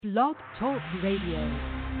Blog Talk Radio.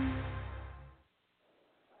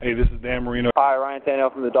 Hey, this is Dan Marino. Hi, Ryan Catello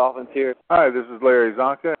from the Dolphins here. Hi, this is Larry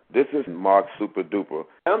Zonka. This is Mark Super Duper.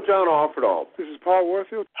 I'm John Offerdahl. This is Paul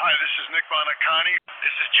Warfield. Hi, this is Nick Bonacani.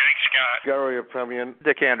 This is Jake Scott. Gary Premian.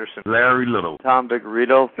 Dick Anderson. Larry Little. Tom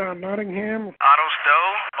DeGarito. Tom Nottingham. Otto Stowe.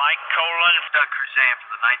 Mike Colon. Doug Cruzan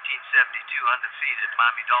from the 1972 undefeated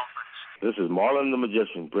Miami Dolphins. This is Marlon the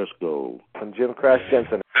Magician Briscoe. I'm Jim Crash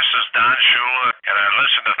Jensen. This is Don Shula, and I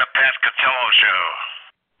listen to the Pat Catello Show.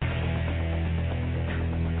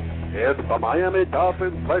 It's the Miami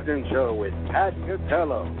Dolphins Legend Show with Pat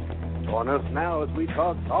Catello. Join us now as we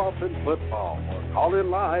talk Dolphin football or call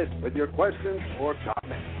in live with your questions or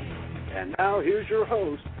comments. And now here's your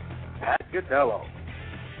host, Pat Catello.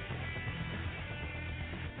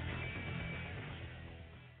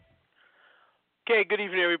 Okay, good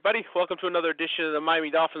evening, everybody. Welcome to another edition of the Miami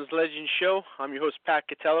Dolphins Legend Show. I'm your host, Pat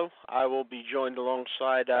Catello. I will be joined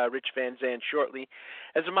alongside Rich Van Zandt shortly,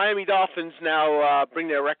 as the Miami Dolphins now bring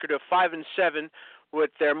their record of 5-7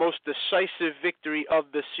 with their most decisive victory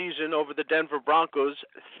of the season over the Denver Broncos,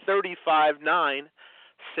 35-9.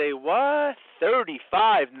 Say what?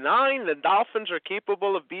 35-9? The Dolphins are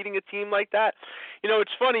capable of beating a team like that? You know,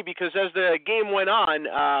 it's funny because as the game went on,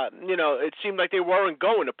 it seemed like they weren't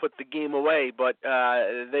going to put the game away, but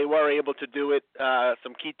they were able to do it.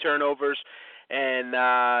 Some key turnovers, and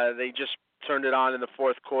they just turned it on in the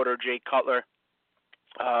fourth quarter. Jay Cutler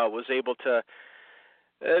was able to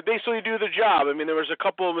basically do the job. I mean, there was a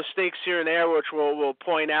couple of mistakes here and there, which we'll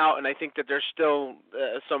point out, and I think that there's still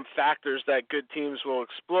some factors that good teams will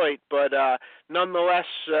exploit. But nonetheless,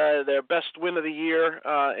 their best win of the year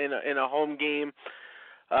in a home game,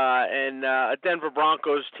 and a Denver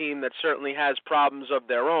Broncos team that certainly has problems of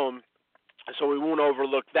their own. So we won't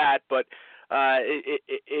overlook that, but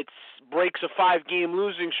it breaks a 5-game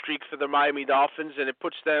losing streak for the Miami Dolphins, and it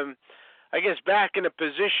puts them, I guess, back in a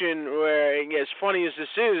position where, as funny as this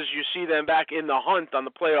is, you see them back in the hunt on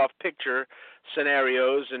the playoff picture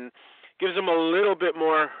scenarios, and gives them a little bit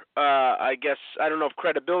more, I guess, I don't know if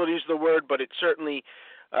credibility is the word, but it certainly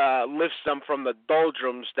lifts them from the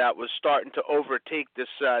doldrums that was starting to overtake this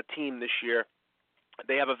team this year.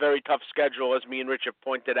 They have a very tough schedule, as me and Rich have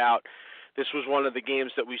pointed out. This was one of the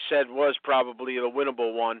games that we said was probably the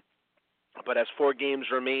winnable one, but as 4 games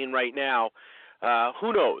remain right now,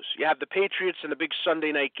 who knows? You have the Patriots in a big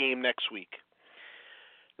Sunday night game next week.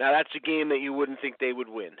 Now, that's a game that you wouldn't think they would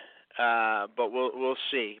win, but we'll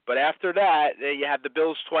see. But after that, you have the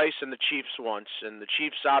Bills twice and the Chiefs once, and the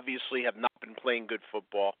Chiefs obviously have not been playing good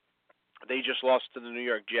football. They just lost to the New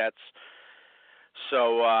York Jets.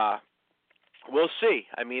 So we'll see.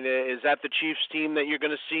 I mean, is that the Chiefs team that you're going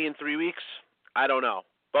to see in 3 weeks? I don't know.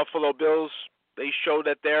 Buffalo Bills, they show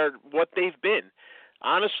that they're what they've been.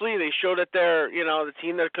 Honestly, they show that they're, the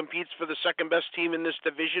team that competes for the second-best team in this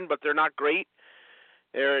division, but they're not great.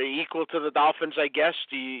 They're equal to the Dolphins, I guess.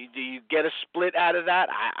 Do you get a split out of that?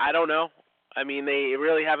 I don't know. I mean, they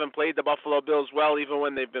really haven't played the Buffalo Bills well, even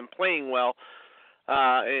when they've been playing well.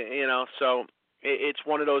 So it's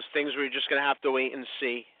one of those things where you're just going to have to wait and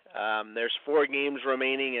see. There's 4 games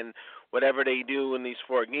remaining, and whatever they do in these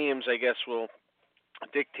 4 games, I guess, will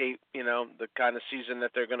dictate, the kind of season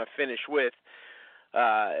that they're going to finish with.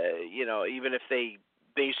 Even if they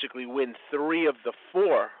basically win 3 of the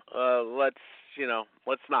 4,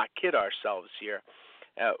 let's not kid ourselves here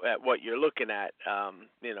at what you're looking at,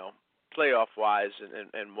 playoff-wise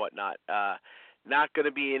and whatnot. Not going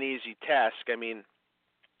to be an easy task. I mean,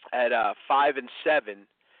 at 5-7,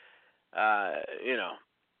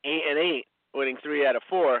 8-8, winning 3 out of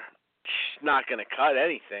 4, not going to cut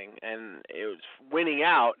anything. And winning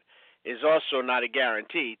out is also not a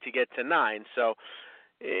guarantee to get to 9. So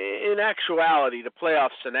in actuality, the playoff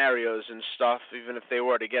scenarios and stuff, even if they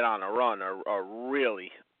were to get on a run, are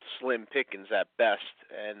really slim pickings at best.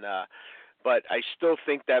 And but I still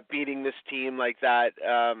think that beating this team like that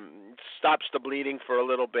stops the bleeding for a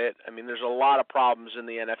little bit. I mean, there's a lot of problems in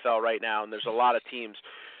the NFL right now, and there's a lot of teams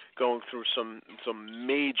going through some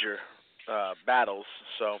major battles.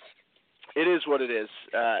 So it is what it is,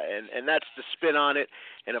 and that's the spin on it.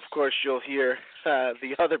 And, of course, you'll hear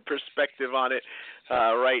the other perspective on it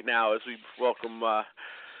right now as we welcome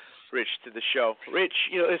Rich to the show. Rich,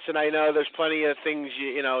 listen, I know there's plenty of things,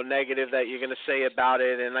 negative that you're going to say about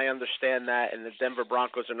it, and I understand that. And the Denver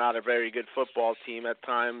Broncos are not a very good football team at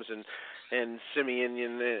times, and Simeon,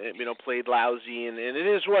 played lousy, and it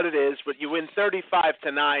is what it is. But you win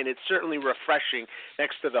 35-9. It's certainly refreshing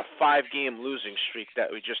next to the 5-game losing streak that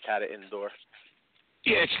we just had at Indoor.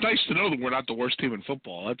 Yeah, it's nice to know that we're not the worst team in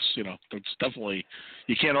football. That's definitely,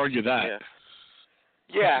 you can't argue that.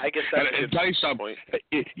 Yeah, I guess that's a and good tell you something.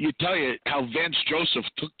 point. You tell you how Vance Joseph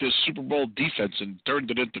took this Super Bowl defense and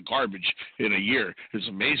turned it into garbage in a year. It's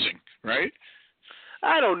amazing, right?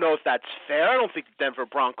 I don't know if that's fair. I don't think the Denver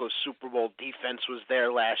Broncos Super Bowl defense was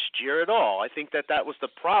there last year at all. I think that was the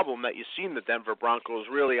problem, that you've seen the Denver Broncos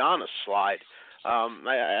really on a slide.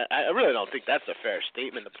 I really don't think that's a fair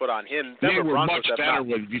statement to put on him. They Denver were Broncos much better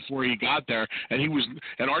before he got there, and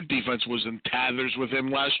our defense was in tatters with him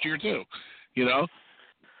last year too. You know,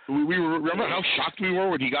 we were, remember how shocked we were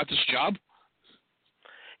when he got this job?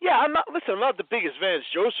 Yeah, I'm not the biggest Vance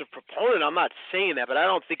Joseph proponent. I'm not saying that, but I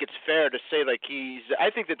don't think it's fair to say I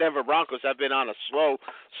think the Denver Broncos have been on a slow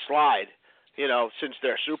slide, since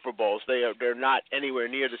their Super Bowls. They're not anywhere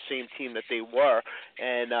near the same team that they were.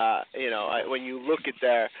 And when you look at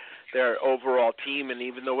their overall team and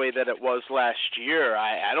even the way that it was last year,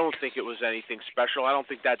 I don't think it was anything special. I don't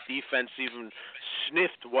think that defense even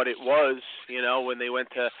sniffed what it was, when they went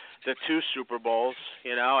to the 2 Super Bowls.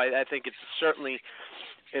 I think it's certainly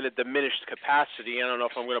in a diminished capacity. I don't know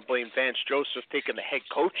if I'm going to blame Vance Joseph taking the head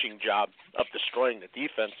coaching job of destroying the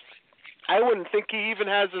defense. I wouldn't think he even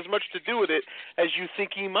has as much to do with it as you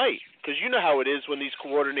think he might, because you know how it is when these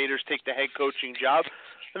coordinators take the head coaching job.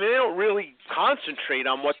 I mean, they don't really concentrate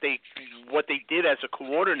on what they did as a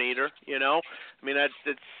coordinator. I mean,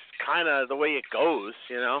 that's kind of the way it goes.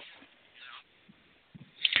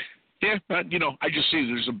 Yeah, but I just see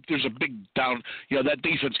there's a big down. That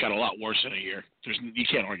defense got a lot worse in a year. You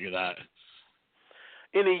can't argue that.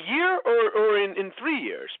 In a year or in 3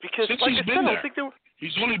 years? Because since like he's I been said, there. I think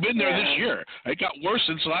He's only been there this year. It got worse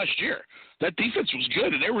since last year. That defense was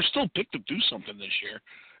good, and they were still picked to do something this year,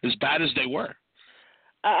 as bad as they were.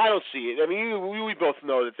 I don't see it. I mean, we both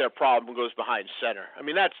know that their problem goes behind center. I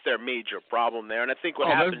mean, that's their major problem there. And I think what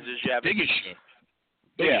happens is you have big issue.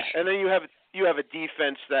 And then you have a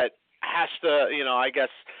defense that has to, I guess,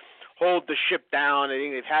 hold the ship down. I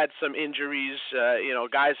think they've had some injuries.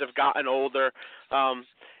 Guys have gotten older.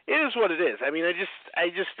 It is what it is. I mean, I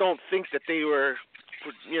just don't think that they were.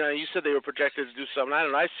 You said they were projected to do something. I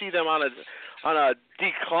don't know. I see them on a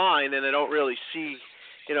decline, and I don't really see,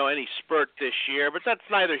 any spurt this year. But that's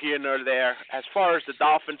neither here nor there. As far as the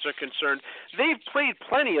Dolphins are concerned, they've played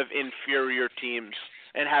plenty of inferior teams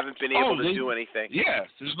and haven't been able to do anything. Yeah,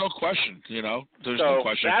 there's no question. There's no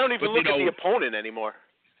question. I don't even look at the opponent anymore.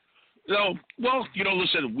 No, well,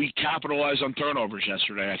 listen, we capitalized on turnovers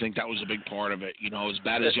yesterday. I think that was a big part of it. As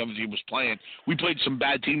bad as the other team was playing, we played some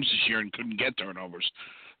bad teams this year and couldn't get turnovers.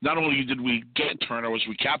 Not only did we get turnovers,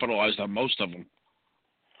 we capitalized on most of them.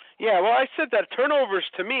 Yeah, well, I said that turnovers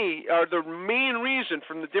to me are the main reason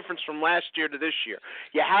from the difference from last year to this year.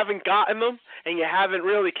 You haven't gotten them, and you haven't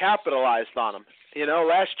really capitalized on them.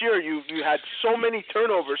 Last year you had so many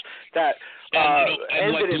turnovers that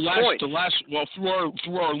ended in points.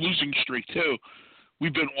 Through our losing streak too,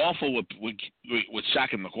 we've been awful with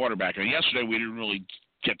sacking the quarterback. And yesterday we didn't really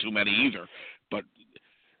get too many either, but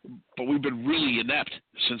we've been really inept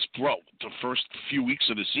since the first few weeks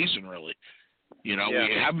of the season. Really, we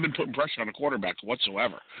haven't been putting pressure on the quarterback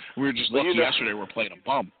whatsoever. We were just lucky yesterday. We're playing a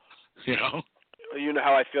bum. You know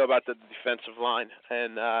how I feel about the defensive line,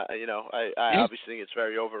 and I obviously think it's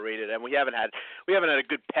very overrated. And we haven't had a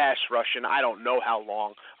good pass rush in I don't know how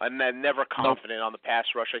long. I'm never confident on the pass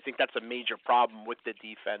rush. I think that's a major problem with the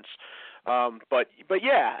defense. But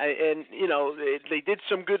yeah, and they did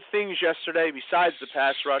some good things yesterday besides the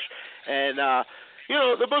pass rush, and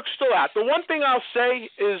the book's still out. The one thing I'll say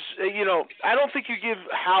is I don't think you give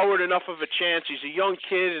Howard enough of a chance. He's a young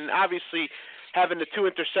kid, and obviously having the 2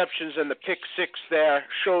 interceptions and the pick 6 there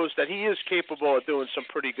shows that he is capable of doing some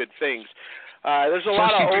pretty good things. There's a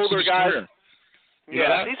lot of older guys.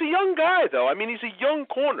 Yeah, he's a young guy, though. I mean, he's a young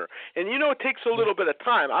corner, and it takes a little bit of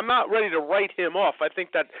time. I'm not ready to write him off. I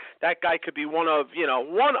think that guy could be one of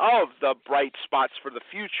the bright spots for the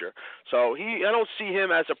future. So I don't see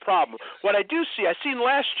him as a problem. What I do see, I seen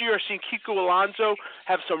Kiko Alonso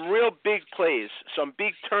have some real big plays, some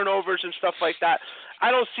big turnovers and stuff like that. I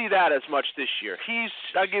don't see that as much this year. He's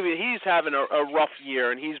having a rough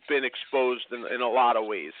year, and he's been exposed in a lot of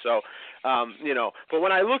ways. So, but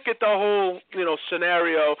when I look at the whole,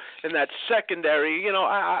 scenario in that secondary,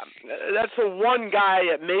 that's the one guy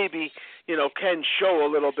that maybe, can show a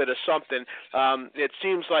little bit of something. It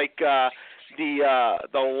seems like the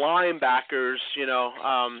linebackers,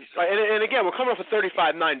 and again, we're coming off a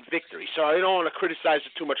 35-9 victory, so I don't want to criticize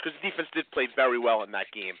it too much because the defense did play very well in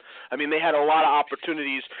that game. I mean, they had a lot of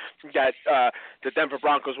opportunities that the Denver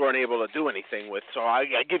Broncos weren't able to do anything with, so I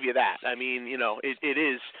give you that. I mean, it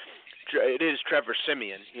is Trevor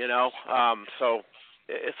Siemian, so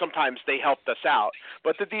sometimes they helped us out.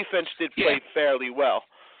 But the defense did play fairly well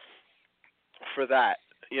for that.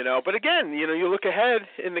 But again, you look ahead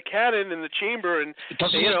in the cannon, in the chamber, and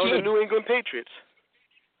the New England Patriots.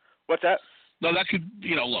 What's that? No, that could,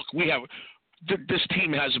 look, we have this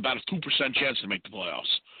team has about a 2% chance to make the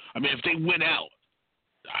playoffs. I mean, if they win out,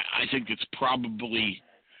 I think it's probably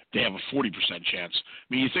they have a 40% chance.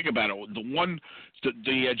 I mean, you think about it.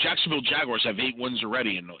 The Jacksonville Jaguars have 8 wins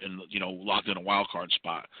already, in locked in a wild card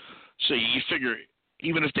spot. So you figure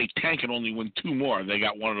even if they tank and only win 2 more, they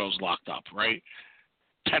got one of those locked up, right?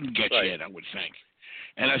 10 gets you in, I would think.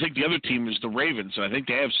 And I think the other team is the Ravens, and I think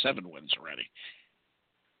they have 7 wins already.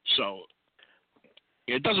 So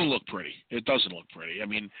it doesn't look pretty. I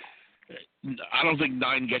mean, I don't think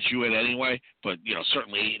 9 gets you in anyway, but,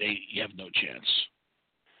 certainly 8, you have no chance.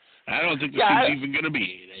 I don't think this team's even going to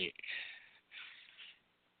be 8.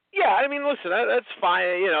 Yeah, I mean, listen, that's fine.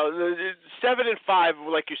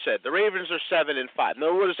 7-5, like you said. The Ravens are 7-5.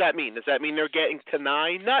 Now, what does that mean? Does that mean they're getting to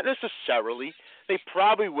 9? Not necessarily. They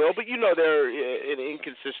probably will, but they're an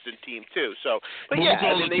inconsistent team too. So, but look at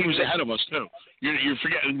all the teams ahead of us too. You're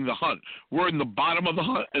forgetting the hunt. We're in the bottom of the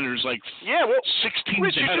hunt, and there's 6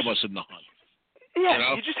 teams ahead of us in the hunt.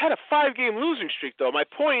 Yeah, you just had a 5-game losing streak, though. My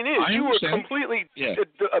point is, you were completely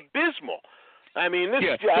abysmal. I mean, this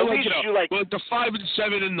at least you like. Well, the 5 and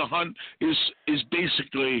 7 in the hunt is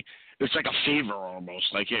basically it's like a favor almost.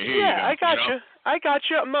 Like here you go. I got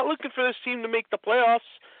you. I'm not looking for this team to make the playoffs.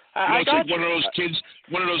 I got one of those kids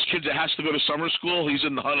that has to go to summer school. He's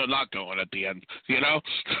in the hunt of not going at the end.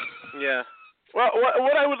 Yeah. Well,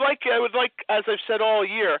 what I would like, as I've said all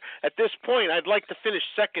year, at this point, I'd like to finish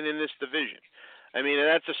second in this division. I mean,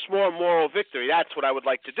 that's a small moral victory. That's what I would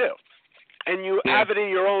like to do. And you have it in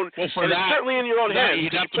your own, it's certainly in your own hands. You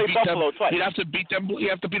play Buffalo twice. You have to beat them. You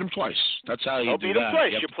have to beat them twice. That's how you do beat them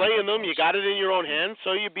twice. You're playing them. You got it in your own hands,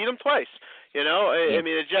 so you beat them twice. I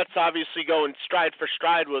mean, the Jets obviously going stride for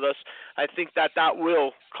stride with us. I think that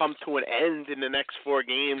will come to an end in the next 4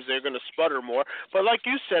 games. They're going to sputter more. But like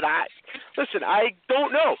you said, I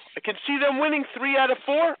don't know. I can see them winning 3 out of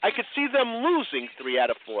 4. I could see them losing 3 out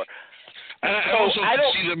of 4. And I also can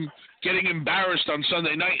see them getting embarrassed on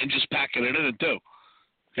Sunday night and just packing it in too.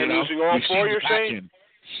 And losing all 4, you're saying?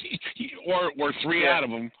 Or 3 out of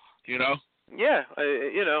them, Yeah,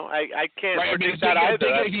 I can't predict that either.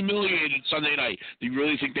 They get humiliated Sunday night. Do you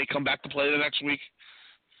really think they come back to play the next week?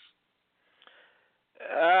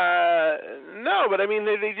 No, but I mean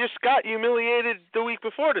they just got humiliated the week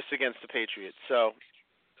before this against the Patriots. So,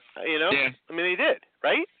 I mean they did,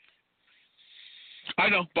 right? I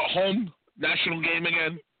know, but home national game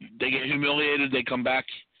again. They get humiliated. They come back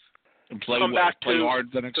and play hard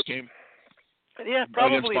the next game. Yeah,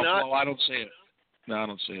 probably not. I don't see it. No, I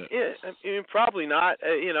don't see it. Yeah, I mean, probably not.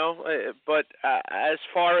 But as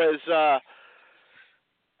far as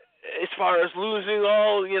losing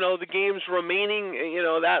all, the games remaining,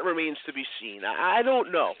 that remains to be seen. I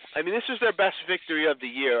don't know. I mean, this is their best victory of the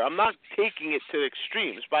year. I'm not taking it to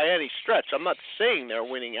extremes by any stretch. I'm not saying they're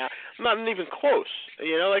winning out. I'm not even close.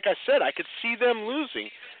 Like I said, I could see them losing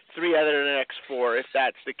 3 out of the next 4 if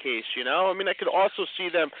that's the case. I mean, I could also see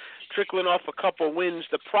them trickling off a couple wins.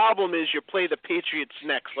 The problem is you play the Patriots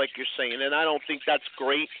next, like you're saying, and I don't think that's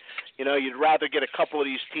great. You'd rather get a couple of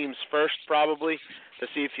these teams first probably to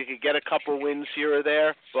see if you could get a couple wins here or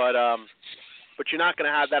there, but you're not going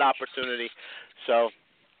to have that opportunity. So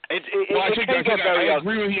I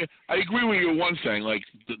agree with you. I agree with you one thing, like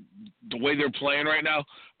the way they're playing right now.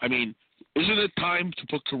 I mean, isn't it time to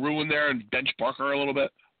put Carew in there and bench Parker a little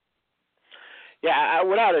bit? Yeah,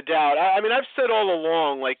 without a doubt. I mean, I've said all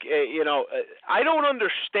along, I don't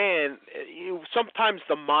understand sometimes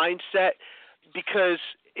the mindset, because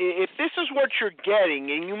if this is what you're getting,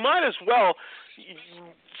 and you might as well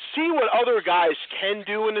see what other guys can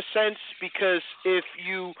do in a sense, because if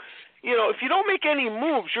you don't make any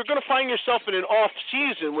moves, you're going to find yourself in an off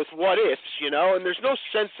season with what ifs, and there's no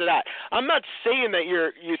sense to that. I'm not saying that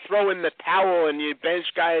you throw in the towel and you bench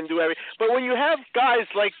guy and do everything, but when you have guys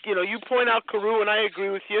like, you point out Carew, and I agree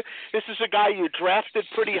with you, this is a guy you drafted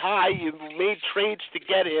pretty high, you made trades to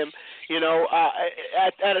get him,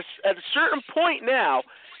 at a certain point now,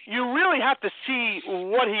 you really have to see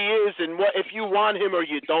what he is and what if you want him or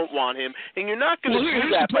you don't want him, and you're not going to do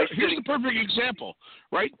that by sitting. Here's the perfect example,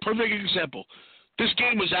 right? Perfect example. This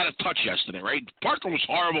game was out of touch yesterday, right? Parker was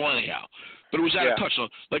horrible anyhow, but it was out of touch. So,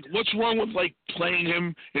 what's wrong with playing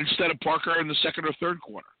him instead of Parker in the second or third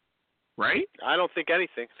quarter, right? I don't think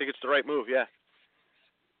anything. I think it's the right move. Yeah.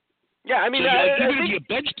 Yeah, I mean, even if you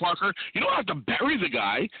bench Parker, you don't have to bury the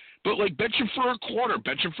guy, but bench him for a quarter,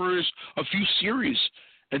 bench him for a few series,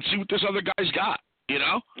 and see what this other guy's got. You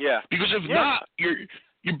know? Yeah. Because if not, you're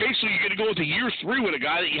basically going to go into year 3 with a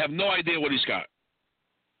guy that you have no idea what he's got.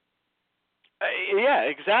 Yeah,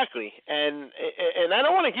 exactly. And I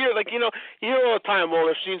don't want to hear, you hear all the time, well,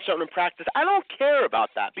 they're seeing something in practice. I don't care about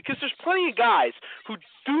that because there's plenty of guys who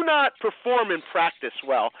do not perform in practice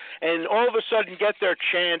well and all of a sudden get their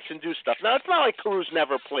chance and do stuff. Now, it's not like Caru's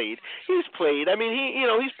never played. He's played. I mean,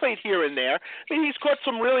 he's played here and there. I mean, he's caught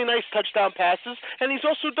some really nice touchdown passes, and he's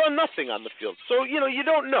also done nothing on the field. So, you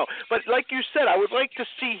don't know. But like you said, I would like to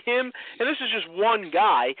see him, and this is just one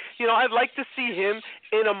guy, I'd like to see him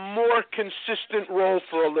in a more consistent role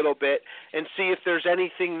for a little bit and see if there's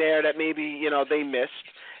anything there that maybe, they missed.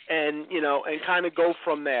 And kind of go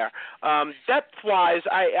from there. Depth-wise,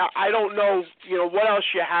 I don't know, what else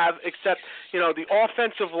you have except, the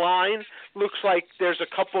offensive line looks like there's a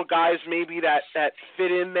couple guys maybe that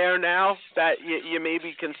fit in there now that you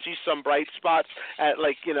maybe can see some bright spots at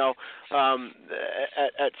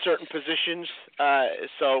at certain positions.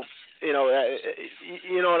 So. You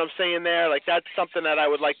know what I'm saying there? Like, that's something that I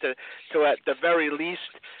would like to at the very least,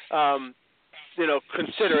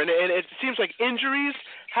 consider. And it seems like injuries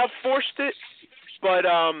have forced it, but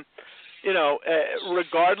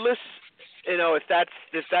regardless, if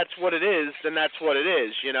that's what it is, then that's what it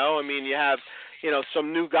is. I mean, you have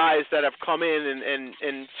some new guys that have come in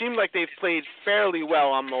and seem like they've played fairly well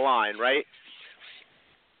on the line, right?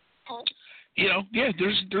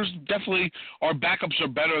 There's definitely, our backups are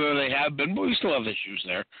better than they have been, but we still have issues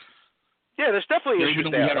there. Yeah, there's definitely issues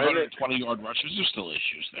even there. Even though we had 120-yard rushes, there's still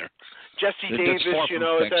issues there. Jesse Davis,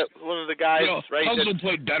 is that one of the guys, right? Hudson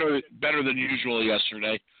played better than usual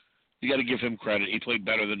yesterday. You got to give him credit. He played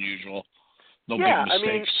better than usual. No big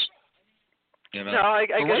mistakes. No, I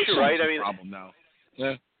guess you're right. I mean, problem now.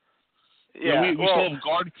 Yeah. Yeah, we still have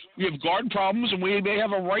guard. We have guard problems, and we may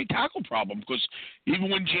have a right tackle problem because even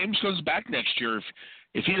when James comes back next year,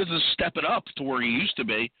 if he doesn't step it up to where he used to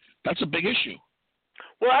be, that's a big issue.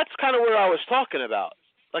 Well, that's kind of what I was talking about.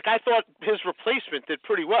 Like, I thought his replacement did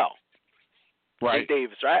pretty well. Right.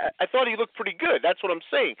 Davis, right? I thought he looked pretty good. That's what I'm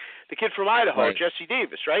saying. The kid from Idaho, right. Jesse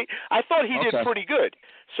Davis, right? I thought he did pretty good.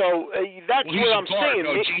 So that's what I'm saying.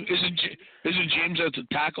 No, isn't James at the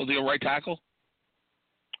tackle, the right tackle?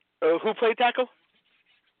 Who played tackle?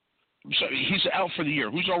 So he's out for the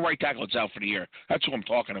year. Who's our right tackle that's out for the year? That's who I'm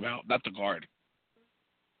talking about, not the guard.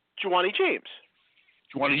 Juwani James.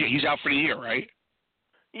 He's out for the year, right?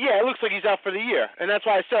 Yeah, it looks like he's out for the year, and that's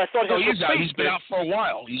why I said I thought he's out. He's been out for a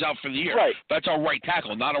while. He's out for the year. Right. That's our right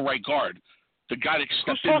tackle, not a right guard. The guy that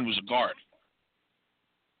stepped in was a guard.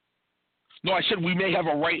 No, I said we may have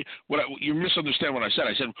a right. You misunderstand what I said.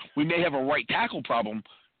 I said we may have a right tackle problem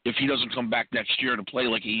if he doesn't come back next year to play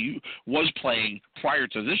like he was playing prior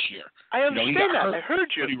to this year. I understand that. Hurt, I heard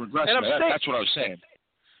you. But he regressed. That's what I was saying.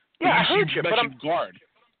 Yeah, I heard you. But I'm guard.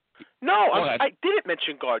 No, I didn't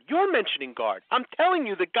mention guard. You're mentioning guard. I'm telling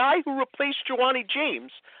you, the guy who replaced Juwani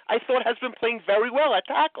James, I thought has been playing very well at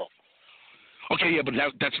tackle. Okay, yeah, but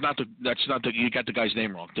that's not the you got the guy's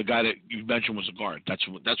name wrong. The guy that you mentioned was a guard. That's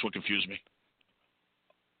what confused me.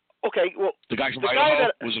 Okay, well, the guy from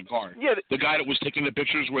Idaho was a guard. Yeah, the guy that was taking the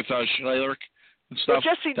pictures with Schleiler and stuff.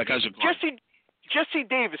 Well, that guy's a guard. Jesse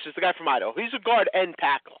Davis is the guy from Idaho. He's a guard and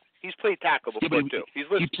tackle. He's played tackle before too. He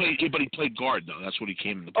played guard though. That's what he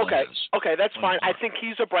came in the play as. Okay, that's fine. I think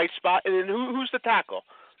he's a bright spot. And then who's the tackle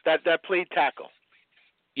that played tackle?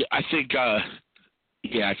 Yeah, I think.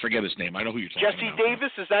 I forget his name. I know who you're talking about. Jesse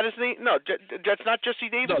Davis, is that his name? No, that's not Jesse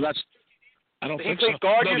Davis. No, I don't think so. He played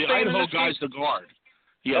guard. No, the Idaho guy's the guard.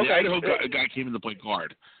 Yeah, the Idaho guy came in to play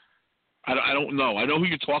guard. I don't know. I know who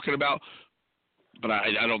you're talking about, but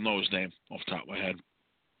I don't know his name off the top of my head.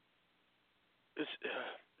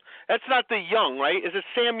 That's not the Young, right? Is it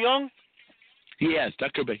Sam Young? Yes,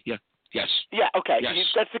 that could be. Yeah. Yes. Yeah. Okay. Yes.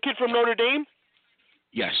 That's the kid from Notre Dame.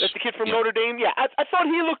 Yes. That's the kid from Notre Dame. Yeah, I thought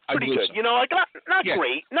he looked pretty good. So. Like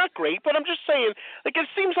not great, but I'm just saying, like it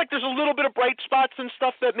seems like there's a little bit of bright spots and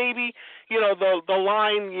stuff that maybe the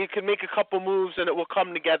line you can make a couple moves and it will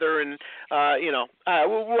come together and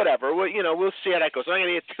whatever. We'll see how that goes. I'm not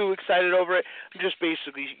gonna get too excited over it. I'm just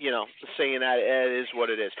basically saying that it is what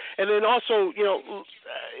it is. And then also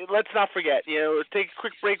let's not forget take a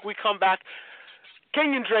quick break. We come back.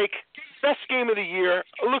 Kenyon Drake, best game of the year,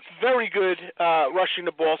 looked very good rushing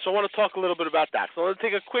the ball, so I want to talk a little bit about that. So let's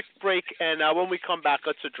take a quick break, and when we come back,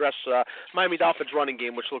 let's address Miami Dolphins running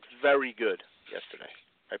game, which looked very good yesterday.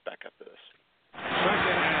 Right back after this. 2nd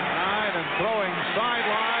and 9 and throwing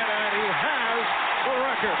sideline, and he has the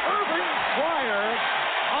record. Irving Fryar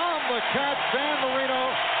on the catch. Dan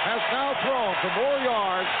Marino has now thrown for more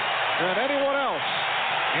yards than anyone else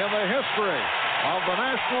in the history of the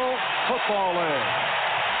National Football League.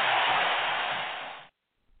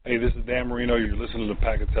 Hey, this is Dan Marino. You're listening to the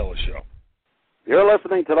Catello Show. You're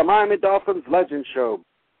listening to the Miami Dolphins Legend Show,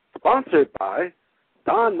 sponsored by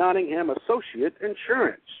Don Nottingham Associate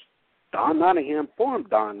Insurance. Don Nottingham formed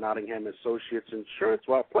Don Nottingham Associates Insurance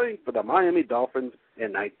while playing for the Miami Dolphins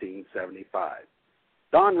in 1975.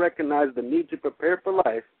 Don recognized the need to prepare for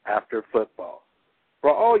life after football. For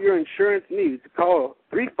all your insurance needs, call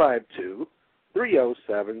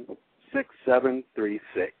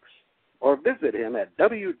 352-307-6736 or visit him at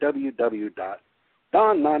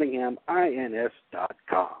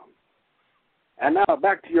www.donnottinghamins.com. And now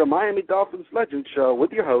back to your Miami Dolphins Legend Show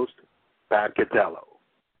with your host, Pat Catello.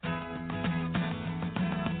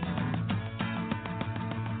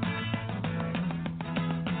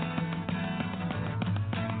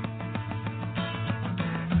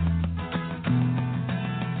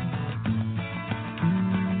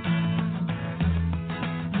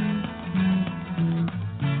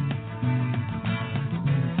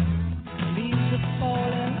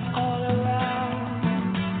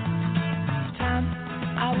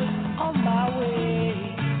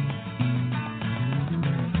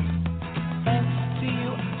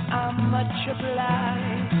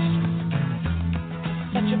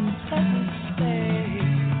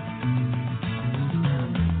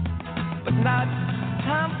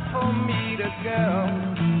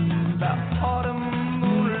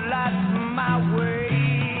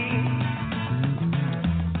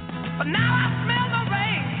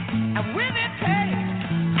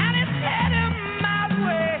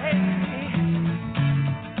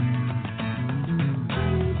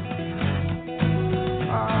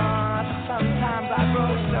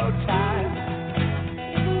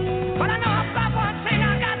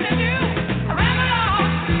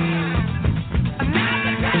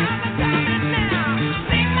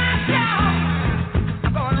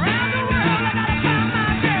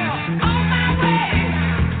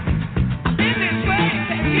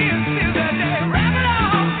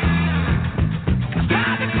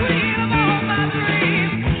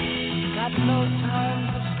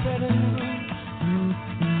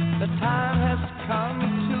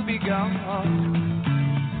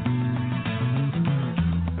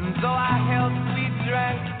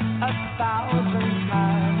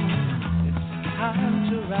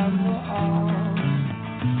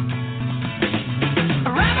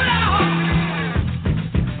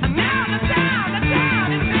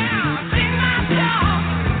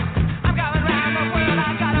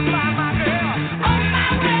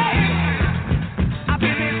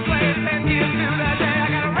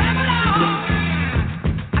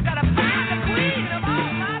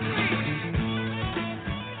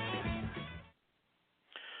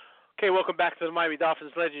 Welcome back to the Miami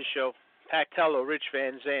Dolphins Legend Show. Catello, Rich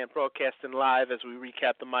Van Zandt, broadcasting live as we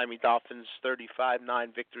recap the Miami Dolphins'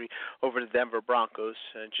 35-9 victory over the Denver Broncos.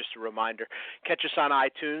 And just a reminder, catch us on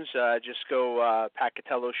iTunes. Just go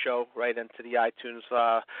Catello Show right into the iTunes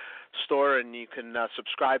store, and you can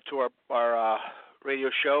subscribe to our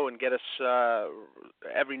radio show and get us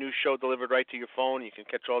every new show delivered right to your phone. You can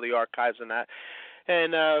catch all the archives and that.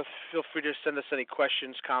 And feel free to send us any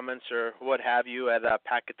questions, comments, or what have you at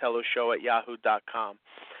patcatelloshow@yahoo.com.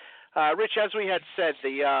 Rich, as we had said,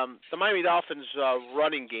 the Miami Dolphins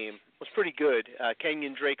running game was pretty good.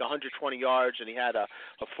 Kenyon Drake, 120 yards, and he had a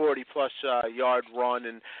 40-plus yard run,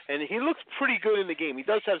 and he looked pretty good in the game. He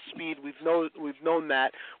does have speed. We've known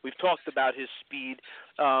that. We've talked about his speed.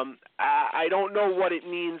 I don't know what it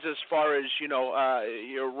means as far as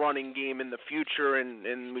your running game in the future,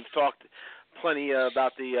 and we've talked plenty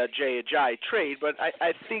about the Jay Ajayi trade, but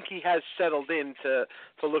I think he has settled into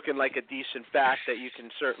looking like a decent back that you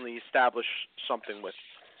can certainly establish something with.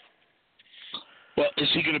 Well,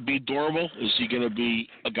 is he going to be durable? Is he going to be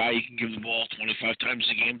a guy you can give the ball 25 times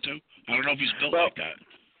a game to? I don't know if he's built like that.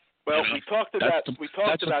 Well, we talked about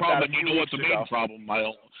that's the that problem. a few You know what the main ago. problem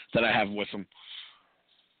that I have with him?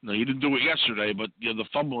 No, he didn't do it yesterday, but the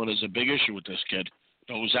fumbling is a big issue with this kid.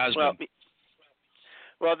 It always has been.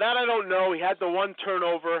 Well, that I don't know. He had the one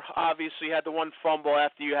turnover. Obviously, he had the one fumble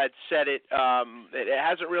after you had said it. It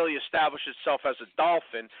hasn't really established itself as a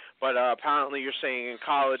Dolphin, but apparently you're saying in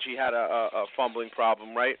college he had a fumbling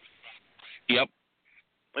problem, right? Yep.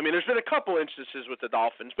 I mean, there's been a couple instances with the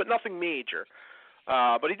Dolphins, but nothing major.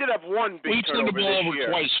 But he did have one big turnover this year. He turned the ball over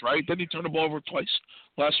twice, right? Didn't he turn the ball over twice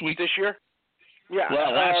last week? This year? Yeah.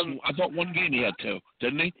 Well, I thought one game he had two,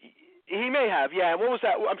 didn't he? He may have, yeah. And what was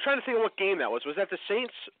that? I'm trying to think of what game that was. Was that the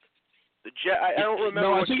Saints? I don't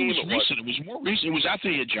remember what game it was. No, I think it was recent. It was more recent. It was after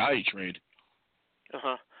the Ajayi trade.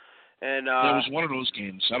 Uh-huh. And it was one of those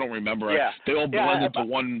games. I don't remember. Yeah. They all blended to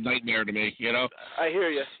one nightmare to me, you know? I hear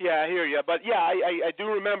you. Yeah, I hear you. But, yeah, I do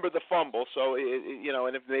remember the fumble, so,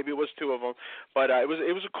 and if maybe it was two of them. But it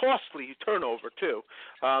was a costly turnover, too.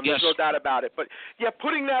 There's no doubt about it. But, yeah,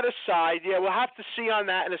 putting that aside, yeah, we'll have to see on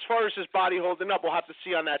that. And as far as his body holding up, we'll have to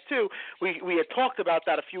see on that, too. We had talked about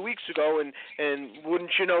that a few weeks ago, and wouldn't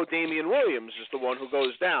you know, Damian Williams is the one who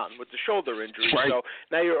goes down with the shoulder injury. Right. So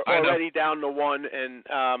now you're already down to one, and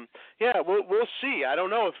yeah, we'll see. I don't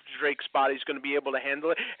know if Drake's body's going to be able to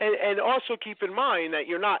handle it, and also keep in mind that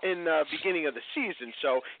you're not in the beginning of the season,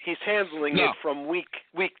 so he's handling it from week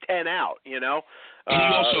 10 out. You know. He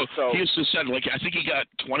also said, like, I think he got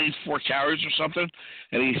 24 carries or something,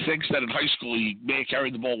 and he thinks that in high school he may have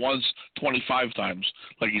carried the ball once 25 times.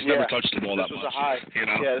 Like, he's never touched the ball that much. This was a high. You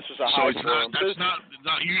know? Yeah, this was a high for him. That's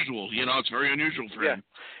not usual. You know, it's very unusual for him.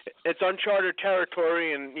 It's uncharted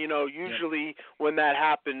territory, and, you know, usually when that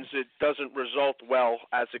happens, it doesn't result well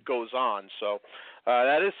as it goes on. So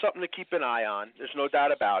that is something to keep an eye on. There's no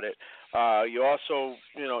doubt about it. You also,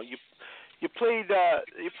 you played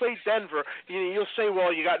Denver. You'll say,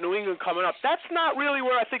 well, you got New England coming up. That's not really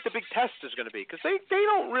where I think the big test is going to be, because they're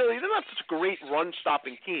not such a great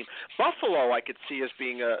run-stopping team. Buffalo, I could see as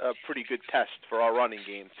being a pretty good test for our running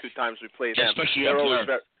game. 2 times we played them. Especially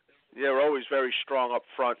they're always very strong up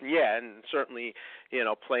front. Yeah, and certainly,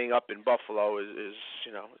 playing up in Buffalo is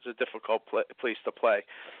it's a difficult place to play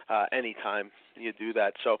anytime you do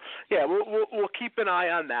that. So, yeah, we'll keep an eye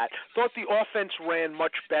on that. Thought the offense ran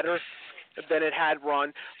much better than it had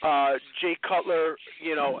run. Jay Cutler,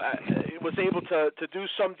 was able to do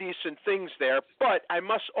some decent things there. But I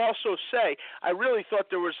must also say, I really thought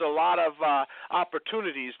there was a lot of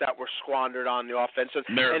opportunities that were squandered on the offense.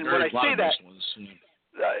 And when I say that,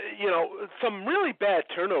 some really bad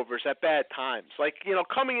turnovers at bad times. Like,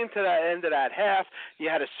 coming into that end of that half, you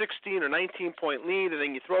had a 16 or 19-point lead, and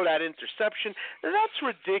then you throw that interception. That's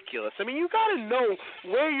ridiculous. I mean, you got to know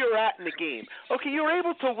where you're at in the game. Okay, you were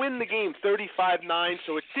able to win the game 35-9,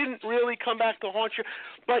 so it didn't really come back to haunt you.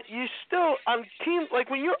 But you still, on teams, like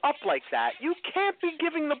when you're up like that, you can't be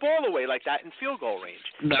giving the ball away like that in field goal range.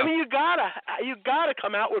 No. I mean, you gotta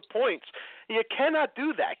come out with points. You cannot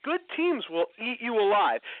do that. Good teams will eat you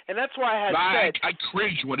alive, and that's why I said I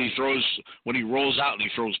cringe when he rolls out and he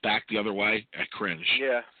throws back the other way. I cringe.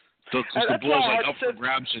 Yeah. Because the ball's like up for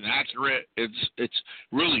grabs and accurate. It's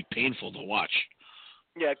really painful to watch.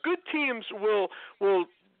 Yeah, good teams will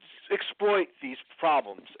exploit these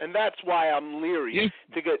problems, and that's why I'm leery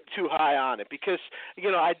to get too high on it, because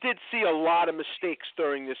I did see a lot of mistakes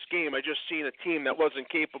during this game. I just seen a team that wasn't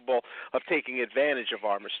capable of taking advantage of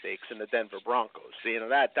our mistakes in the Denver Broncos.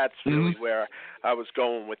 That's really where I was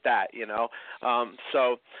going with that.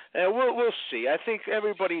 So we'll see. I think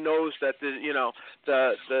everybody knows that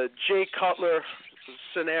the Jay Cutler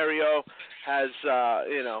scenario has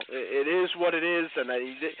it is what it is, and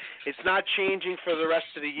it's not changing for the rest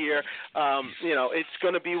of the year. It's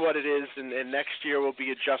going to be what it is, and next year will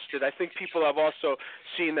be adjusted. I think people have also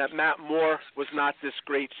seen that Matt Moore was not this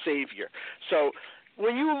great savior. So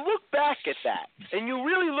when you look back at that and you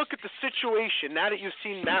really look at the situation, now that you've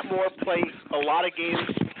seen Matt Moore play a lot of games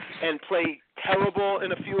and play terrible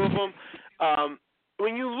in a few of them,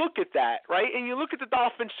 when you look at that, right, and you look at the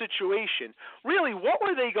Dolphins situation, really, what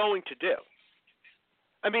were they going to do?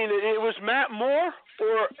 I mean, it was Matt Moore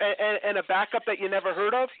and a backup that you never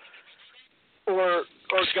heard of, or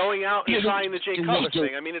going out and trying the Jay Cutler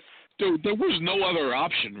thing. I mean, there was no other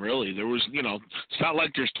option, really. There was, it's not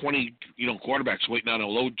like there's 20, quarterbacks waiting on a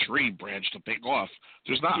low tree branch to pick off.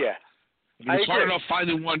 There's not. Yeah. I mean, it's hard enough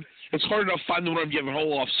finding one. It's hard enough finding one if you have a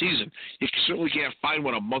whole off season. You certainly can't find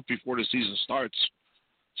one a month before the season starts.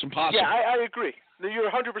 It's impossible. Yeah, I agree.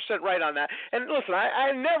 You're 100% right on that. And listen,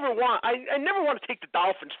 I never want to take the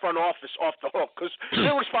Dolphins front office off the hook, because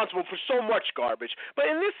they're responsible for so much garbage. But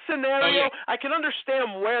in this scenario, I can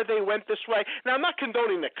understand where they went this way. Now, I'm not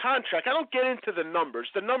condoning the contract. I don't get into the numbers.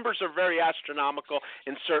 The numbers are very astronomical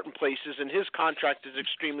in certain places, and his contract is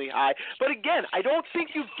extremely high. But again, I don't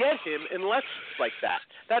think you get him unless like that.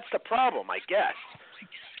 That's the problem, I guess.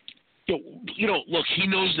 Look, he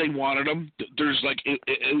knows they wanted him. There's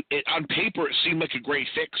on paper, it seemed like a great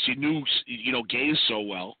fit because he knew, Gaze so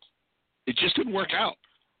well. It just didn't work out.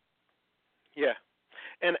 Yeah.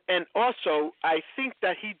 And also, I think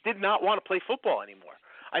that he did not want to play football anymore.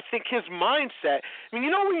 I think his mindset, when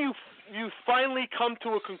finally come to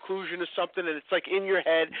a conclusion of something, and it's like in your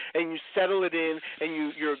head, and you settle it in,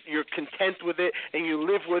 and you're content with it, and you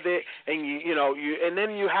live with it, and and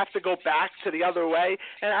then you have to go back to the other way.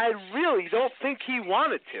 And I really don't think he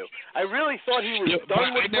wanted to. I really thought he was done with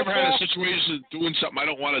football. I never had a situation of doing something I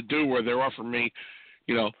don't want to do where they're offering me,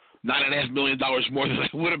 $9.5 million more than I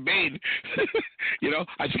would have made.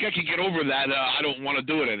 I think I can get over that. I don't want to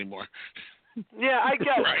do it anymore. Yeah, I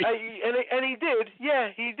guess, right. And he did. Yeah,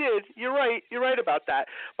 he did. You're right. You're right about that.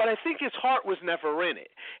 But I think his heart was never in it,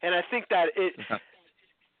 and I think that it.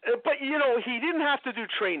 But he didn't have to do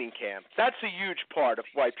training camp. That's a huge part of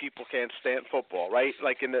why people can't stand football, right?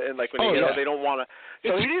 Like when they don't want to.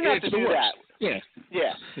 So he didn't have to do that.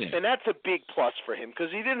 Yeah, and that's a big plus for him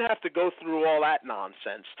because he didn't have to go through all that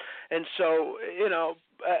nonsense. And so,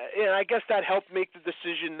 I guess that helped make the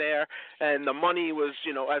decision there. And the money was,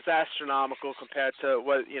 as astronomical compared to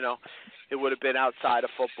what, it would have been outside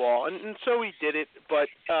of football. And so he did it. But,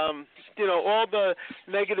 all the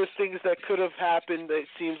negative things that could have happened, it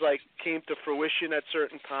seems like came to fruition at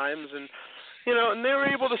certain times. And, and they were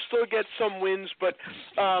able to still get some wins. But,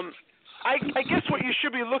 I guess what you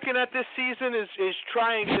should be looking at this season is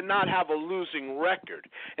trying to not have a losing record.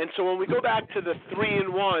 And so when we go back to the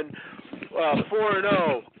 3-1,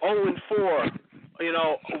 4-0, 0-4,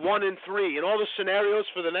 1-3, and all the scenarios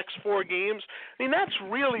for the next 4 games, I mean, that's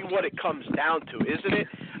really what it comes down to, isn't it?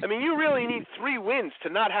 I mean, you really need 3 wins to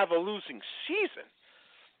not have a losing season.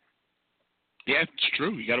 Yeah, it's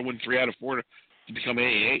true. You got to win 3 out of 4 to become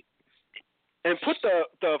 8-8. And put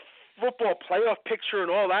the football playoff picture and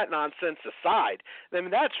all that nonsense aside. I mean,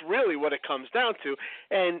 that's really what it comes down to.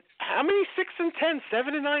 And how many 6-10,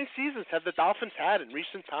 7-9 seasons have the Dolphins had in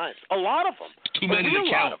recent times? A lot of them. Too many to count.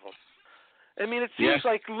 A lot of them. I mean, it seems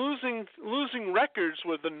like losing records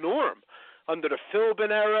were the norm under the Philbin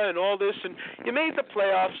era and all this, and you made the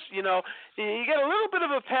playoffs. You got a little bit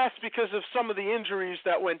of a pass because of some of the injuries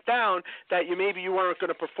that went down that you weren't going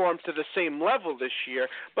to perform to the same level this year.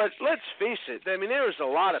 But let's face it, I mean, there was a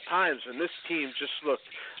lot of times when this team just looked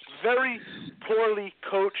very poorly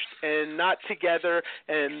coached and not together,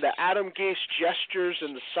 and the Adam Gase gestures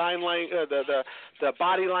and the sign the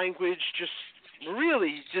body language just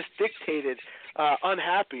really just dictated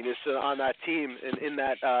unhappiness on that team in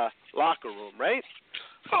that locker room, right?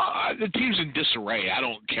 The team's in disarray. I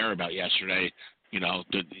don't care about yesterday. You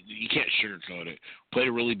can't sugarcoat it. Played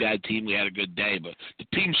a really bad team. We had a good day, but the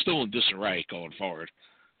team's still in disarray going forward.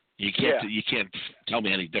 You can't tell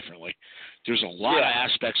me any differently. There's a lot of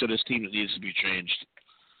aspects of this team that needs to be changed.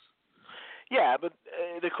 Yeah, but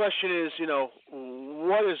the question is,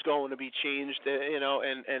 what is going to be changed,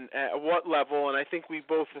 and at what level? And I think we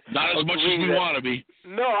both not as much as we want to be.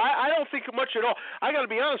 No, I don't think much at all. I got to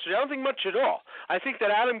be honest with you, I don't think much at all. I think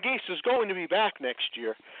that Adam Gase is going to be back next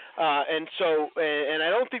year, and I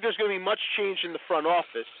don't think there's going to be much change in the front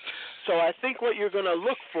office. So I think what you're going to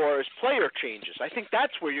look for is player changes. I think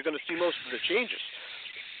that's where you're going to see most of the changes.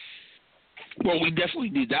 Well, we definitely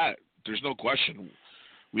need that. There's no question.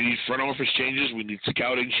 We need front office changes, we need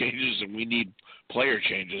scouting changes, and we need player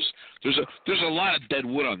changes. There's a lot of dead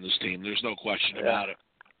wood on this team. There's no question about it.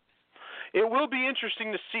 It will be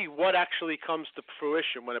interesting to see what actually comes to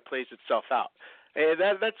fruition when it plays itself out.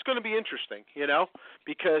 That's going to be interesting,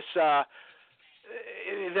 because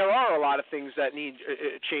there are a lot of things that need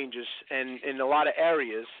changes and in a lot of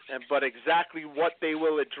areas, but exactly what they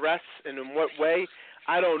will address and in what way,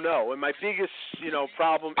 I don't know. And my biggest,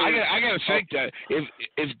 problem is I got to think that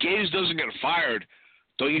if Gase doesn't get fired,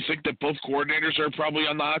 don't you think that both coordinators are probably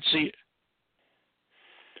on the hot seat?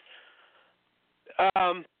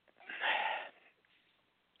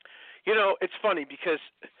 It's funny because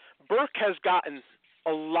Burke has gotten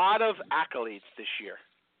a lot of accolades this year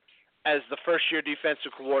as the first-year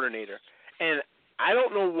defensive coordinator, and I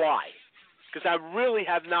don't know why, because I really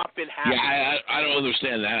have not been happy. Yeah, I don't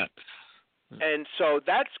understand that. And so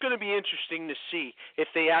that's going to be interesting to see if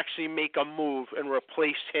they actually make a move and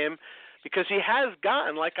replace him, because he has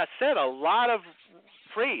gotten, like I said, a lot of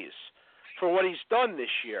praise for what he's done this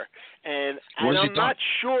year. And I'm not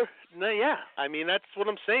sure. No, yeah, I mean, that's what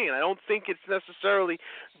I'm saying. I don't think it's necessarily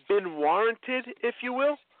been warranted, if you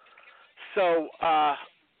will. So I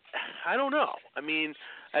don't know. I mean,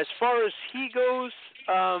 as far as he goes,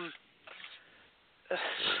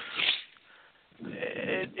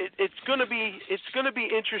 it's going to be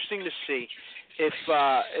interesting to see if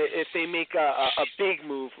they make a big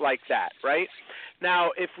move like that, right?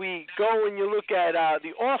 Now, if we go and you look at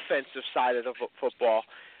the offensive side of the football,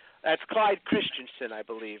 that's Clyde Christensen, I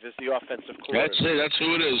believe, is the offensive coordinator. That's it. That's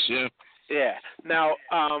who it is. Yeah. Yeah. Now,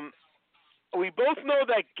 we both know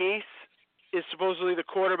that Gase is supposedly the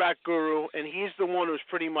quarterback guru, and he's the one who's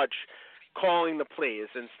pretty much calling the plays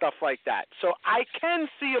and stuff like that. So I can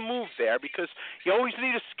see a move there because you always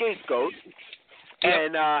need a scapegoat,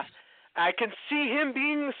 and I can see him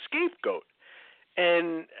being the scapegoat.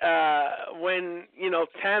 And when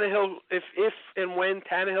Tannehill, if and when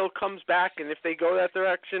Tannehill comes back, and if they go that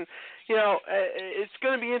direction, it's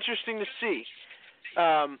going to be interesting to see.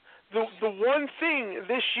 The one thing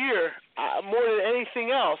this year, more than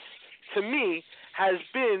anything else, to me, has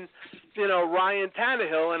been, Ryan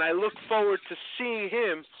Tannehill, and I look forward to seeing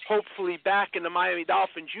him hopefully back in the Miami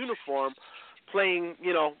Dolphins uniform, playing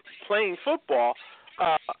football.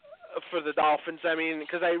 For the Dolphins, I mean,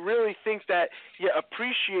 because I really think that you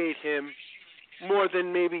appreciate him more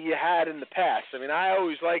than maybe you had in the past. I mean, I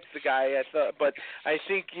always liked the guy, but I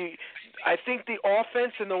think the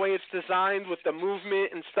offense and the way it's designed with the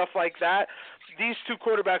movement and stuff like that, these two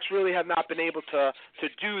quarterbacks really have not been able to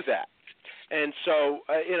do that. And so,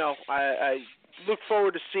 I look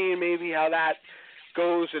forward to seeing maybe how that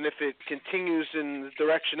goes and if it continues in the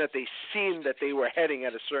direction that they seemed that they were heading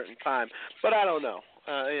at a certain time. But I don't know.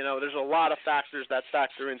 There's a lot of factors that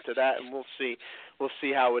factor into that, and we'll see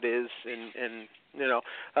how it is. And your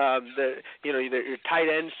tight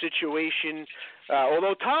end situation.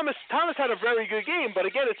 Although Thomas had a very good game, but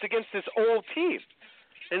again, it's against this old team,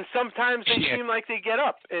 and sometimes they seem like they get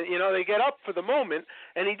up, and they get up for the moment,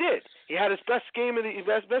 and he did. He had his best game of the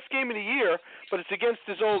year, but it's against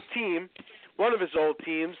his old team, one of his old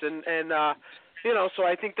teams, and so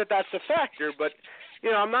I think that's a factor, but.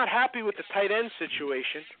 I'm not happy with the tight end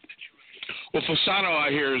situation. Well, Fasano, I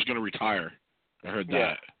hear, is going to retire. I heard that.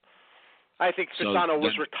 Yeah. I think Fasano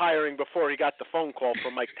was retiring before he got the phone call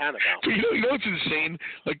from Mike Tannenbaum. You know what's insane?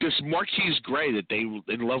 Like this Marquise Gray that they were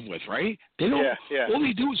in love with, right? They don't. Yeah. All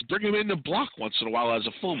they do is bring him in to block once in a while as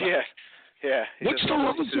a fullback. Yeah. What's the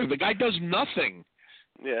wrong with him? The guy does nothing.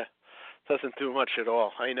 Yeah. Doesn't do much at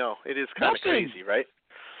all. I know. It is kind of crazy, right?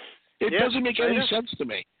 It doesn't make any sense to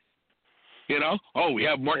me. We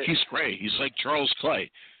have Marquise Gray. He's like Charles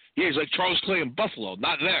Clay. Yeah, he's like Charles Clay in Buffalo.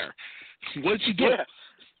 Not there. What's he doing?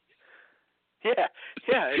 Yeah,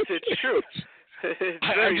 it's true.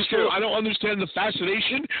 It's true. I don't understand the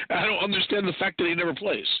fascination. I don't understand the fact that he never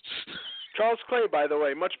plays. Charles Clay, by the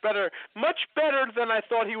way, much better than I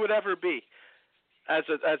thought he would ever be as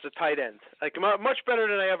a tight end. Like much better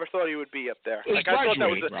than I ever thought he would be up there. He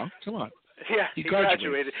graduated, bro. Come on. Yeah, he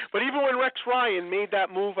graduated. But even when Rex Ryan made that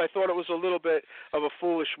move, I thought it was a little bit of a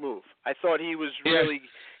foolish move. I thought he was really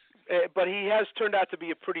but he has turned out to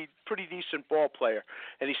be a pretty decent ball player,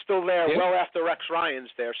 and he's still there well after Rex Ryan's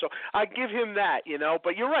there. So I give him that,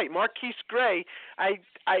 But you're right, Marquise Gray.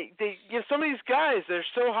 Some of these guys, they're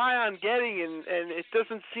so high on getting, and it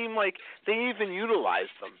doesn't seem like they even utilize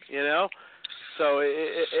them, So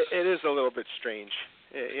it is a little bit strange.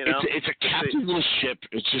 It's a captainless ship.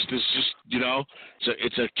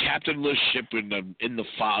 It's a captainless ship in the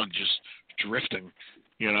fog, just drifting.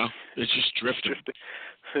 It's just drifting.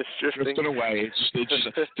 It's drifting away. It's just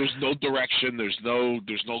there's no direction. There's no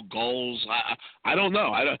goals. I don't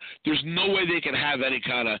know. There's no way they can have any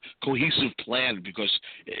kind of cohesive plan because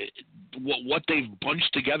what they've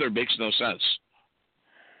bunched together makes no sense.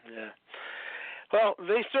 Yeah. Well,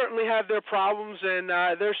 they certainly have their problems, and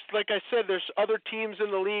there's, like I said, there's other teams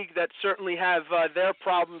in the league that certainly have their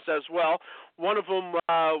problems as well. One of them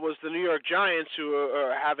was the New York Giants, who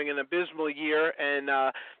are having an abysmal year, and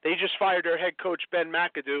they just fired their head coach, Ben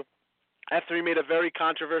McAdoo, after he made a very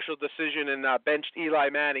controversial decision and benched Eli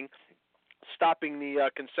Manning, stopping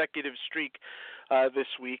the consecutive streak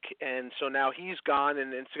this week, and so now he's gone,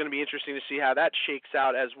 and it's going to be interesting to see how that shakes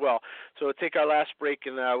out as well. So we'll take our last break,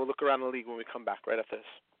 and we'll look around the league when we come back right after this.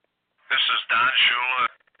 This is Don Shula.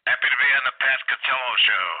 Happy to be on the Pat Catello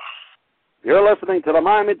Show. You're listening to the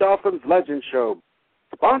Miami Dolphins Legend Show,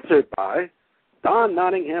 sponsored by Don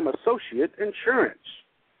Nottingham Associates Insurance.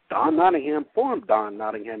 Don Nottingham formed Don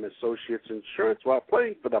Nottingham Associates Insurance while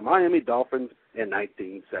playing for the Miami Dolphins in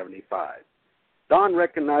 1975. Don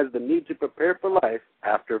recognized the need to prepare for life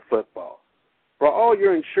after football. For all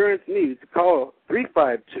your insurance needs, call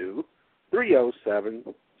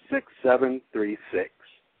 352-307-6736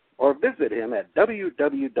 or visit him at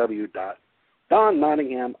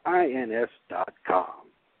www.donnottinghamins.com.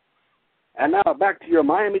 And now back to your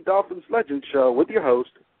Miami Dolphins Legend Show with your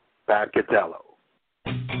host, Pat Catello.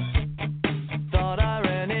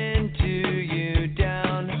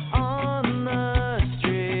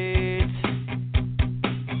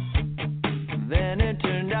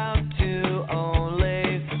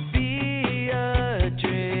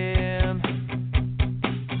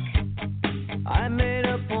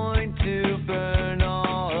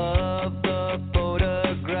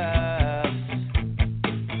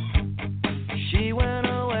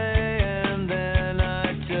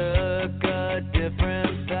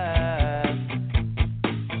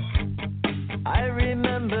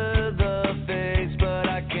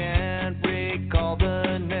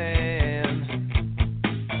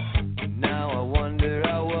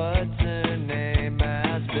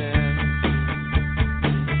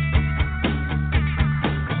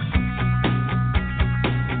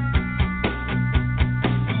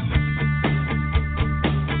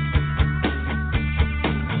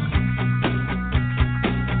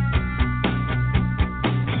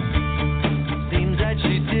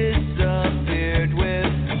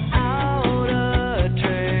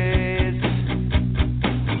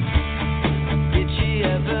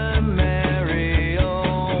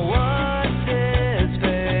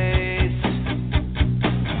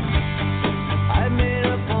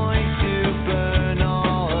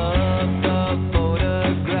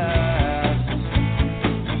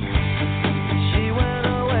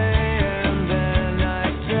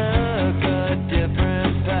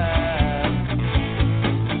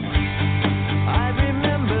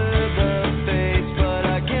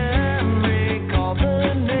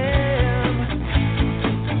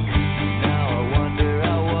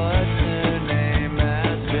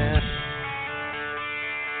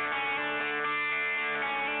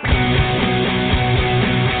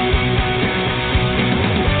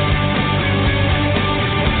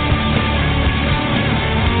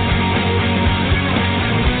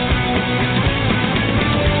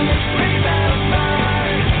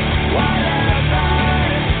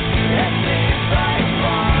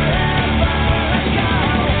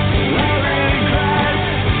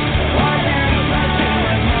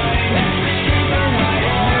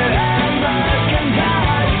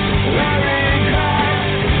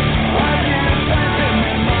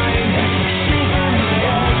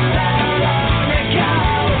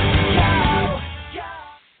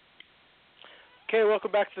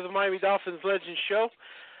 welcome back to the Miami Dolphins Legends Show.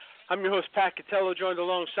 I'm your host, Pat Catello, joined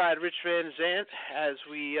alongside Rich Van Zant as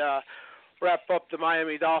we wrap up the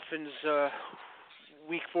Miami Dolphins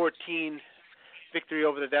Week 14 victory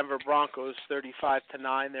over the Denver Broncos,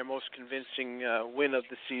 35-9, their most convincing win of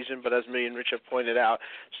the season. But as me and Rich have pointed out,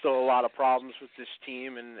 still a lot of problems with this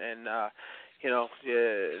team, and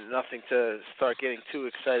nothing to start getting too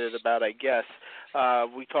excited about, I guess.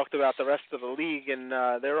 We talked about the rest of the league, and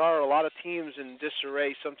there are a lot of teams in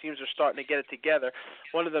disarray. Some teams are starting to get it together.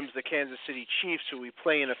 One of them is the Kansas City Chiefs, who we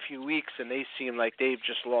play in a few weeks, and they seem like they've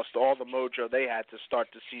just lost all the mojo they had to start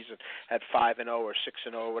the season at 5-0 or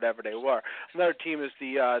 6-0 or whatever they were. Another team is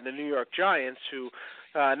the New York Giants, who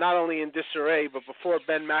not only in disarray, but before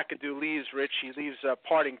Ben McAdoo leaves, Rich, he leaves a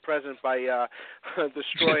parting present by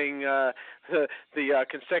destroying the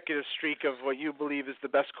consecutive streak of what you believe is the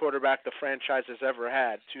best quarterback the franchise has ever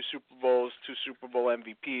had. 2 Super Bowls, 2 Super Bowl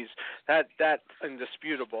MVPs. That's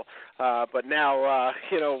indisputable. But now,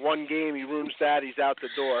 one game, he ruins that, he's out the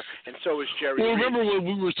door, and so is Jerry Reed. Remember when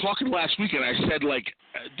we were talking last week, and I said,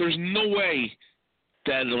 there's no way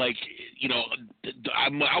that, I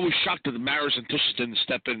was shocked that the Maras and Tisha didn't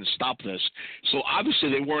step in and stop this. So obviously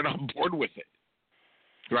they weren't on board with it,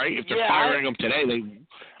 right? If they're firing them today,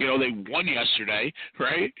 they won yesterday,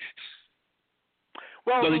 right?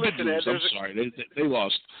 Well, no, they listen, did lose. I'm sorry, they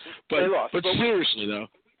lost. But seriously though,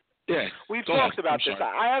 yeah. We've talked about this.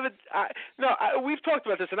 We've talked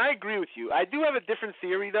about this, and I agree with you. I do have a different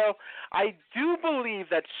theory, though. I do believe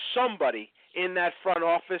that somebody in that front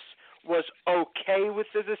office was okay with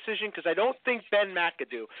the decision, because I don't think Ben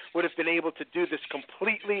McAdoo would have been able to do this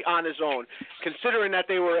completely on his own, considering that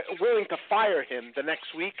they were willing to fire him the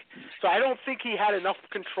next week. So I don't think he had enough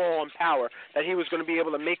control and power that he was going to be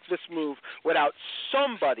able to make this move without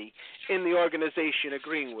somebody in the organization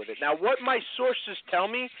agreeing with it. Now, what my sources tell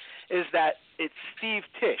me is that it's Steve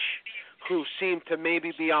Tisch who seemed to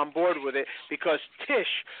maybe be on board with it, because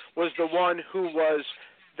Tisch was the one who was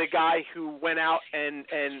the guy who went out and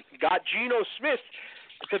got Geno Smith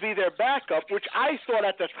to be their backup, which I thought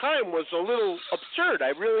at the time was a little absurd.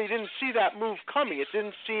 I really didn't see that move coming. It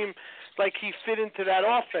didn't seem like he fit into that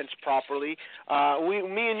offense properly.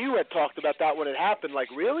 Me and you had talked about that when it happened. Like,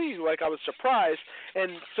 really? Like, I was surprised.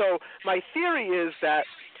 And so my theory is that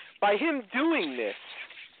by him doing this,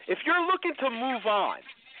 if you're looking to move on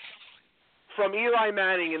from Eli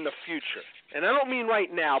Manning in the future, and I don't mean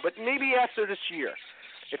right now, but maybe after this year,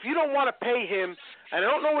 if you don't want to pay him, and I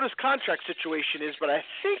don't know what his contract situation is, but I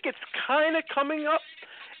think it's kind of coming up,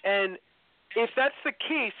 and if that's the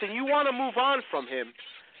case and you want to move on from him,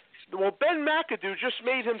 well, Ben McAdoo just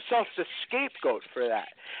made himself the scapegoat for that.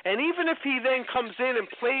 And even if he then comes in and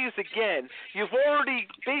plays again, you've already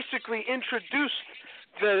basically introduced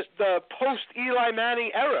the post-Eli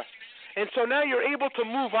Manning era. And so now you're able to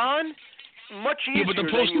move on much easier than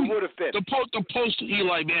you would have been. The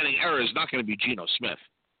post-Eli Manning era is not going to be Geno Smith.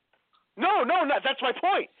 No, that's my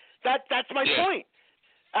point. That's my point.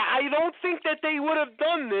 I don't think that they would have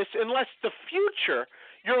done this unless the future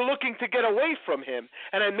you're looking to get away from him,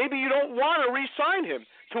 and then maybe you don't want to re-sign him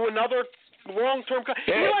to another long-term contract.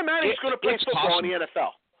 Eli Manning's going to play football in the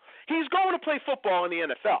NFL. He's going to play football in the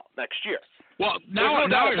NFL next year. Well, now I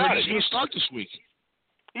heard he's going to start this week.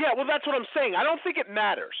 Yeah, well, that's what I'm saying. I don't think it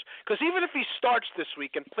matters, because even if he starts this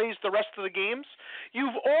week and plays the rest of the games,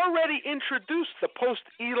 you've already introduced the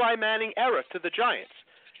post-Eli Manning era to the Giants.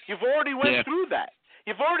 You've already went through that.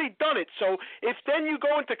 You've already done it. So if then you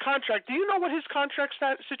go into contract, do you know what his contract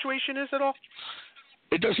situation is at all?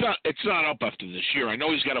 It's not up after this year. I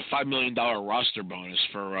know he's got a $5 million roster bonus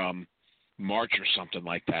for March or something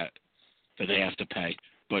like that they have to pay.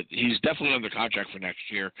 But he's definitely under contract for next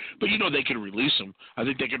year. But, they could release him. I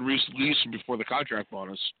think they could release him before the contract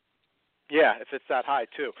bonus. Yeah, if it's that high,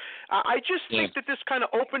 too. I just think that this kind of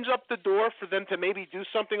opens up the door for them to maybe do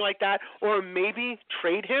something like that, or maybe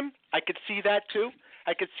trade him. I could see that, too.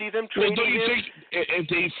 I could see them trading him. Well, don't you think if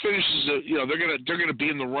they finish, they're gonna be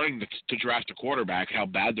in the running to draft a quarterback? How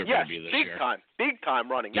bad they're going to be this year? Big time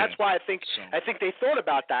running. That's why I think they thought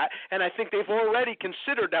about that, and I think they've already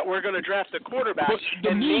considered that we're going to draft a quarterback.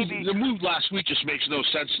 The move last week just makes no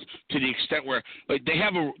sense to the extent where they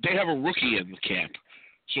have a rookie in the camp.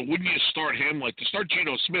 So wouldn't you start him? To start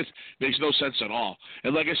Geno Smith makes no sense at all.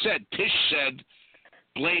 And like I said, Tisch said,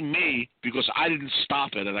 blame me because I didn't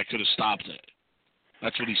stop it and I could have stopped it.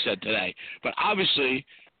 That's what he said today. But obviously,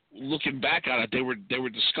 looking back on it, they were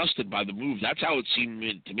disgusted by the move. That's how it seemed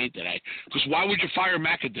to me today. Because why would you fire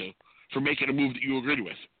McAdoo for making a move that you agreed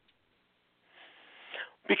with?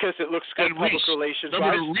 Because it looks good public relations.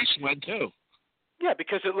 Remember, Reese went too. Yeah,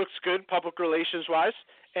 because it looks good public relations-wise,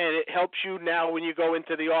 and it helps you now when you go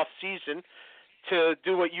into the off-season to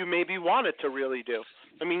do what you maybe wanted to really do.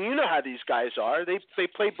 I mean, you know how these guys are. They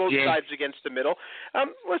play both sides against the middle.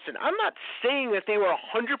 Listen, I'm not saying that they were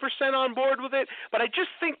 100% on board with it, but I just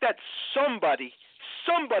think that somebody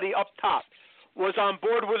up top was on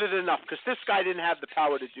board with it enough, because this guy didn't have the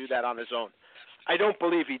power to do that on his own. I don't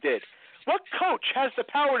believe he did. What coach has the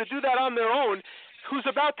power to do that on their own who's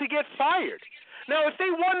about to get fired? Now, if they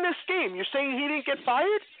won this game, you're saying he didn't get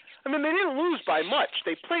fired? I mean, they didn't lose by much.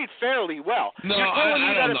 They played fairly well. No, I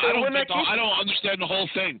don't understand the whole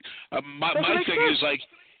thing. My thing is, like,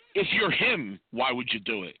 if you're him, why would you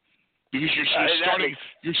do it? Because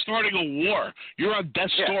you're starting a war. You're on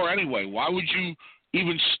death's door anyway. Why would you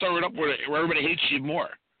even stir it up where everybody hates you more?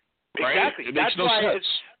 Right? Exactly. It makes no sense.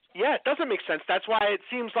 It doesn't make sense. That's why it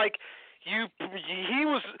seems like he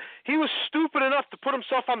was stupid enough to put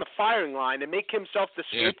himself on the firing line and make himself the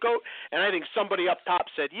scapegoat. And I think somebody up top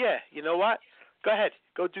said, "Yeah, you know what? Go ahead,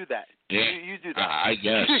 go do that. Yeah. You do that." I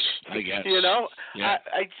guess. You know, yeah.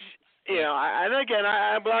 And again,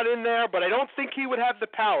 I'm not in there, but I don't think he would have the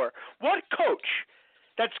power. What coach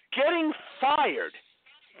that's getting fired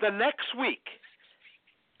the next week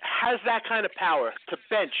has that kind of power to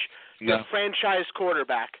bench the franchise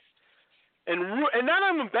quarterback? And not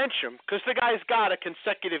even bench him, because the guy's got a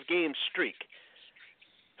consecutive game streak.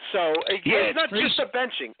 So it's not just a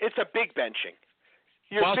benching; it's a big benching.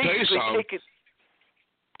 You're basically taking.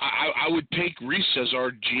 I would take Reese as our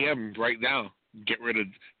GM right now. Get rid of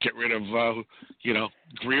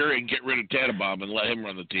Greer and get rid of Tannenbaum and let him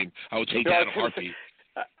run the team. I would take that in a heartbeat.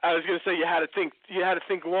 I was going to say you had to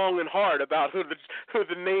think long and hard about who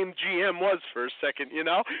the named GM was for a second, you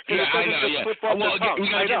know? Yeah, I know. We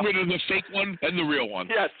got to get rid of the fake one and the real one.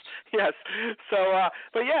 Yes. So,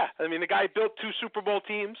 but yeah, I mean, the guy built 2 Super Bowl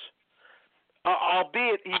teams.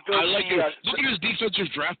 Albeit he built. Look at his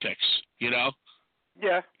defensive draft picks. You know.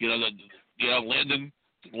 Yeah. Landon,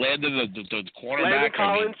 the cornerback. Landon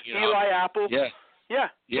Collins, Eli Apple. Yeah.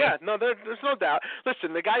 No, there's no doubt.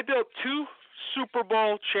 Listen, the guy built 2 Super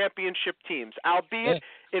Bowl championship teams, albeit,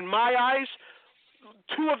 in my eyes,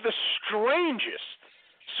 2 of the strangest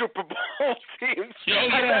Super Bowl teams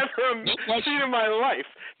I've ever seen in my life.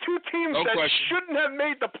 2 teams shouldn't have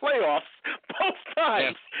made the playoffs both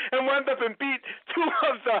times and wound up and beat 2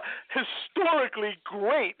 of the historically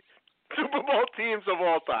great Super Bowl teams of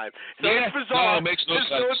all time. So it's bizarre. No, it makes no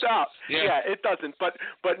sense. No doubt. Yeah, it doesn't. But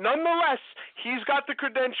nonetheless, he's got the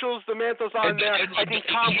credentials. The mantle's on there. I think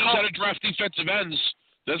Tom he's got to draft defensive ends.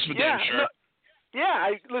 That's for damn sure.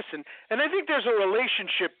 Listen, and I think there's a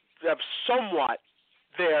relationship of somewhat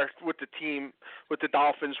there with the team, with the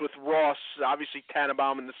Dolphins, with Ross, obviously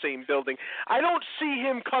Tannenbaum in the same building. I don't see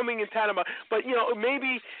him coming in Tannenbaum, but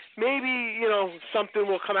maybe something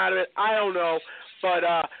will come out of it. I don't know, but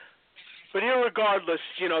irregardless,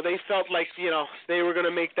 they felt like, they were going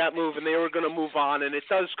to make that move and they were going to move on. And it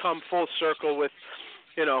does come full circle with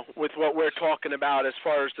what we're talking about as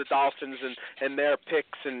far as the Dolphins and their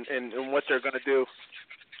picks and what they're going to do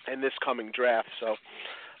in this coming draft. So,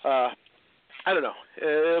 I don't know.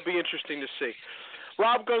 It'll be interesting to see.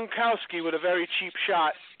 Rob Gronkowski with a very cheap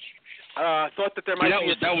shot. Thought that there might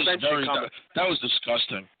be a suspension coming. That was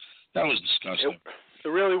disgusting. It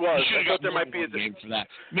really was. I thought there might be a game for that.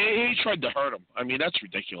 He tried to hurt him. I mean, that's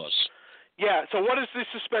ridiculous. Yeah. So what is the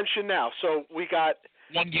suspension now? So we got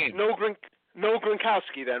 1 game. No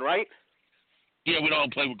Gronkowski then, right? Yeah, we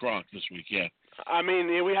don't play with Gronk this week. Yeah. I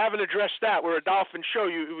mean, we haven't addressed that. We're a Dolphin show.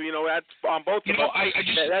 That's on both. I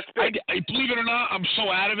believe it or not, I'm so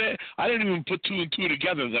out of it. I didn't even put 2 and 2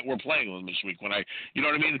 together that we're playing with them this week. You know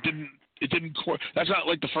what I mean? It didn't. That's not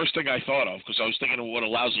like the first thing I thought of because I was thinking of what a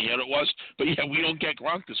lousy hit it was. But yeah, we don't get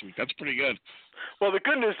Gronk this week. That's pretty good. Well, the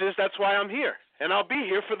good news is that's why I'm here, and I'll be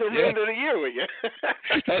here for the remainder of the year with you.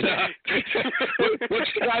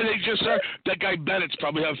 What's the guy they just heard? That guy Bennett's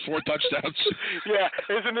probably have 4 touchdowns. Yeah,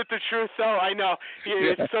 isn't it the truth? though? I know.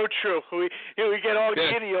 It's so true. We get all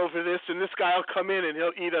giddy over this, and this guy will come in and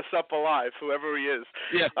he'll eat us up alive, whoever he is.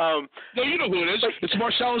 Yeah. No, you know who it is. It's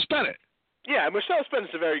Marcellus Bennett. Yeah, Marcellus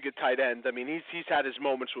Bennett's a very good tight end. I mean, he's had his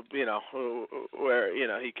moments with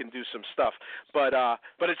where he can do some stuff, but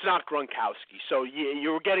it's not Gronkowski. So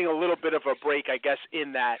you're getting a little bit of a break, I guess,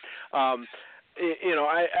 in that. I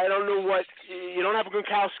don't know what you don't have a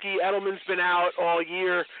Gronkowski. Edelman's been out all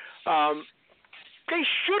year. They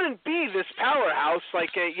shouldn't be this powerhouse.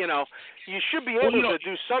 You should be able to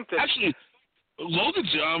do something. Actually,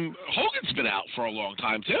 Hogan's been out for a long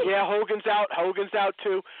time too. Yeah, Hogan's out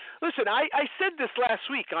too. Listen, I said this last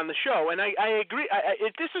week on the show, and I agree.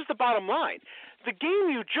 This is the bottom line. the game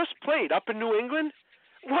you just played up in New England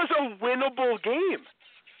was a winnable game.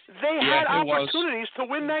 They had opportunities to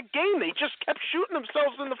win that game. They just kept shooting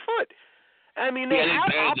themselves in the foot. I mean, they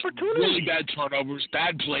had opportunities. Really bad turnovers,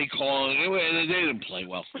 bad play calling. They didn't play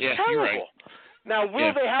well. It was you're terrible. right. Now,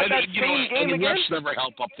 will they have that same game again? again? The refs never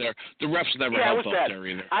help up there. The refs never help up there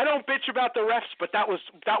either. I don't bitch about the refs, but that was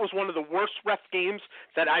one of the worst ref games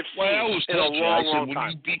that I've seen in a long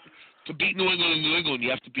time. To beat New England in New England, you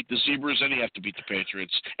have to beat the Zebras and you have to beat the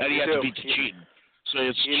Patriots and you have to beat the cheating. So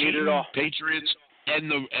it's cheating, Patriots,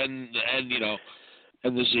 and the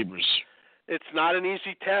Zebras. It's not an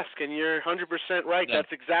easy task, and you're 100% right. No.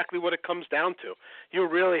 That's exactly what it comes down to. You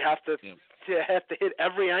really have to hit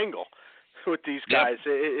every angle with these guys.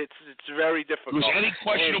 It's very difficult. Because any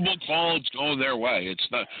questionable call, it's going their way. It's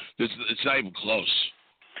not even close.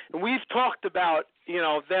 And we've talked about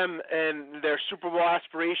them and their Super Bowl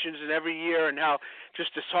aspirations in every year, and how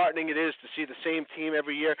just disheartening it is to see the same team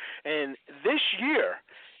every year. And this year,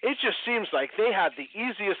 it just seems like they had the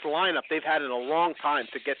easiest lineup they've had in a long time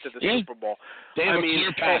to get to the Super Bowl. They have a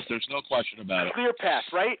clear path. There's no question about it. Clear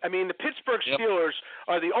path, right? I mean, the Pittsburgh Steelers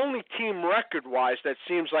are the only team record-wise that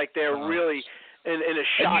seems like they're really in a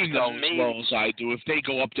shot. And you know as well as I do, if they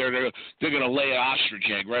go up there, they're going to lay an ostrich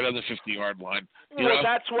egg right on the 50-yard line. Well,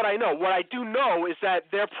 that's what I know. What I do know is that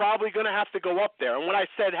they're probably going to have to go up there. And when I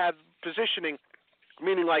said have positioning,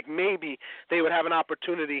 meaning like maybe they would have an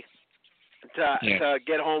opportunity to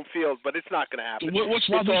get home field, but it's not going to happen. What's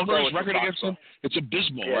Roethlisberger's record against them? It's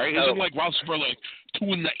abysmal, right? Terrible. Isn't like Roethlisberger like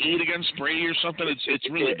 2-8 against Brady or something? It's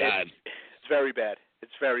really bad. It's very bad.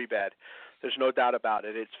 It's very bad. There's no doubt about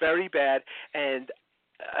it. It's very bad. And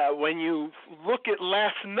when you look at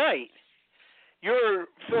last night, your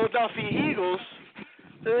Philadelphia Eagles,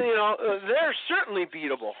 they're certainly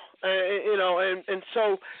beatable. And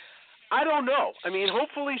so I don't know. I mean,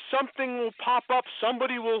 hopefully something will pop up.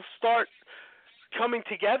 Somebody will start coming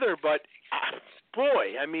together. But,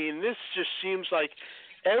 boy, I mean, this just seems like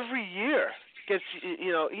every year gets,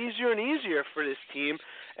 easier and easier for this team.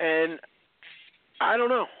 And I don't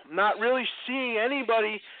know. I'm not really seeing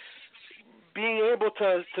anybody being able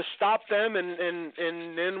to stop them, and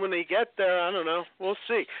then when they get there, I don't know. We'll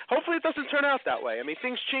see. Hopefully it doesn't turn out that way. I mean,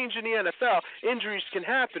 things change in the NFL. Injuries can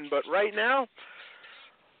happen, but right now,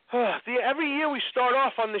 every year we start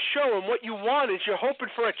off on the show, and what you want is you're hoping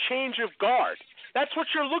for a change of guard. That's what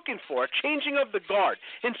you're looking for, a changing of the guard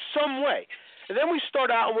in some way. And then we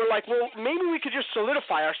start out and we're like, well, maybe we could just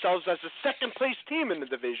solidify ourselves as a second-place team in the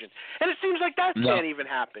division. And it seems like that can't even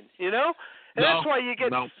happen, And that's why you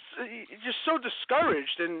get just so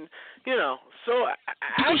discouraged and, so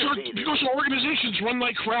aggravated. Because our organization's run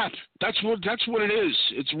like crap. That's what it is.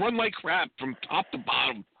 It's run like crap from top to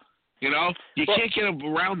bottom. You can't get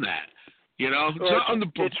around that. It's not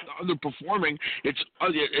underperforming.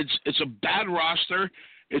 It's a bad roster.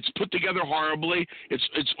 It's put together horribly.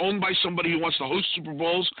 It's owned by somebody who wants to host Super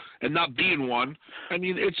Bowls and not be in one. I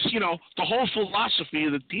mean, it's the whole philosophy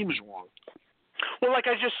of the team is wrong. Well, like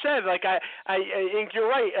I just said, like I think you're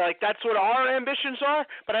right. Like that's what our ambitions are,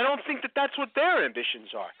 but I don't think that that's what their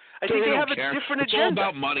ambitions are. I think they have a different agenda. It's all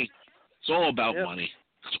about money. It's all about money.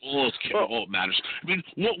 That's all that matters. I mean,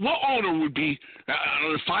 what owner would be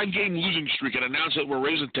on a 5-game losing streak and announce that we're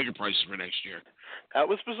raising ticket prices for next year? That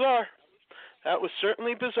was bizarre. That was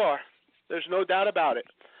certainly bizarre. There's no doubt about it.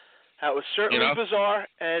 That was certainly bizarre,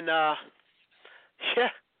 and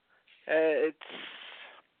it's.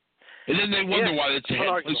 And then they wonder why the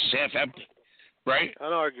place is half empty, right?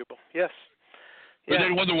 Unarguable, yes. But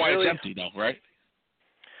they wonder why it's empty, though, right?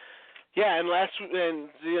 Yeah, and last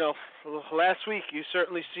week you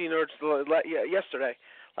certainly seen, or yesterday,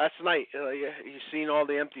 last night, you seen all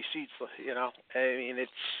the empty seats. I mean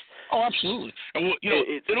it's. Oh, absolutely. And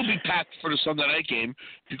it'll be packed for the Sunday night game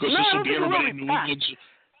because this will be everybody in New England's.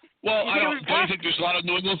 Well, don't you think there's a lot of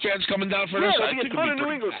New England fans coming down for this? Yeah, there'll be a ton of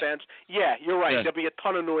New England fans. Yeah, you're right. Yeah. There'll be a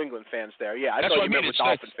ton of New England fans there. Yeah, that's what I mean.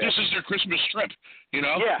 This is their Christmas trip,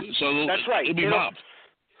 Yeah, so that's right. It'll be mobbed.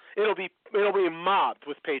 It'll be mobbed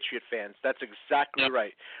with Patriot fans. That's exactly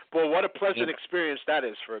right. Well, what a pleasant experience that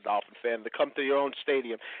is for a Dolphin fan to come to your own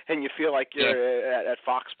stadium and you feel like you're at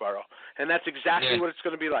Foxborough. And that's exactly what it's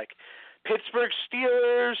going to be like. Pittsburgh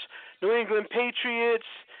Steelers, New England Patriots,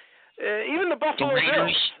 even the Buffalo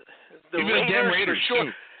Bills. The Raiders, the damn Raiders, for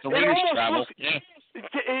sure. The Raiders travel.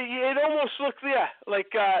 It almost looked,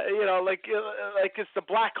 like it's the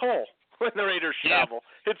black hole. when the Raiders travel.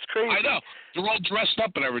 It's crazy. I know. They're all dressed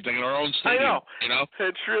up and everything in our own stadium. I know. You know?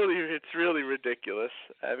 It's really ridiculous.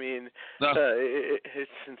 I mean,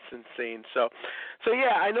 it's insane. So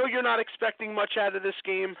yeah, I know you're not expecting much out of this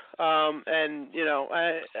game, and you know,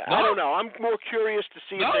 I don't know. I'm more curious to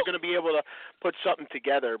see if they're going to be able to put something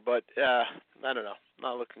together, but I don't know.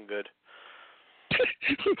 Not looking good.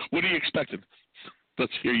 What are you expecting?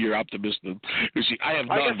 Let's hear your optimism. You see, I have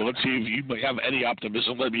none, but let's see if you might have any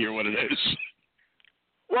optimism. Let me hear what it is.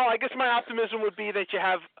 Well, I guess my optimism would be that you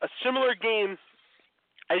have a similar game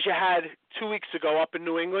as you had 2 weeks ago up in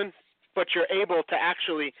New England, but you're able to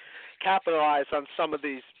actually capitalize on some of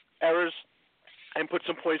these errors and put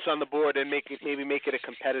some points on the board and maybe make it a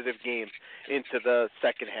competitive game into the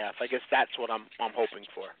second half. I guess that's what I'm hoping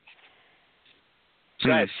for.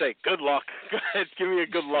 Guys, say good luck. Go ahead, give me a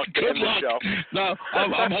good luck to end the show. No,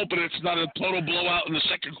 I'm hoping it's not a total blowout in the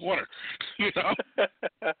second quarter. You know?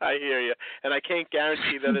 I hear you, and I can't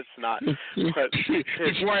guarantee that it's not. But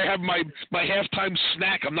before I have my halftime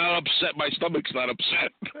snack, I'm not upset. My stomach's not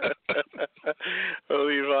upset. We'll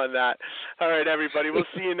leave on that. All right, everybody. We'll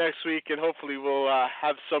see you next week, and hopefully we'll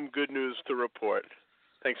have some good news to report.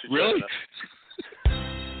 Thanks for joining us.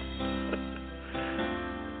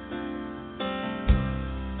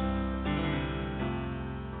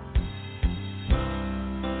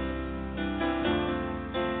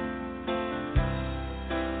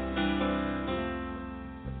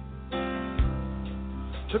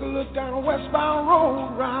 Took a look down a westbound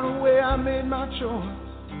road, right away I made my choice.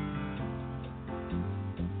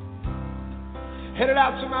 Headed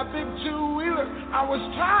out to my big two-wheeler, I was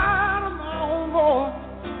tired of my own voice.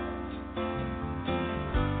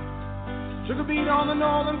 Took a beat on the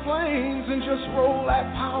northern plains and just rolled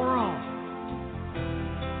that power on.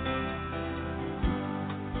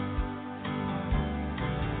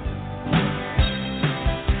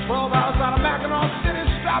 $12 out of Mackinac City,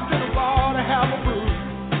 stopped in a bar to have a brew.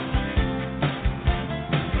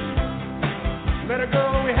 Met a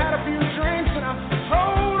girl and we had a few drinks and I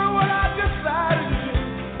told her what I decided to do.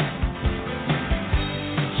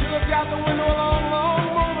 She looked out the window a long, long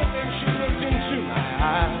moment, then she looked into my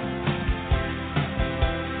eyes.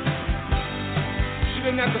 She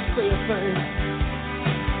didn't have to say a thing.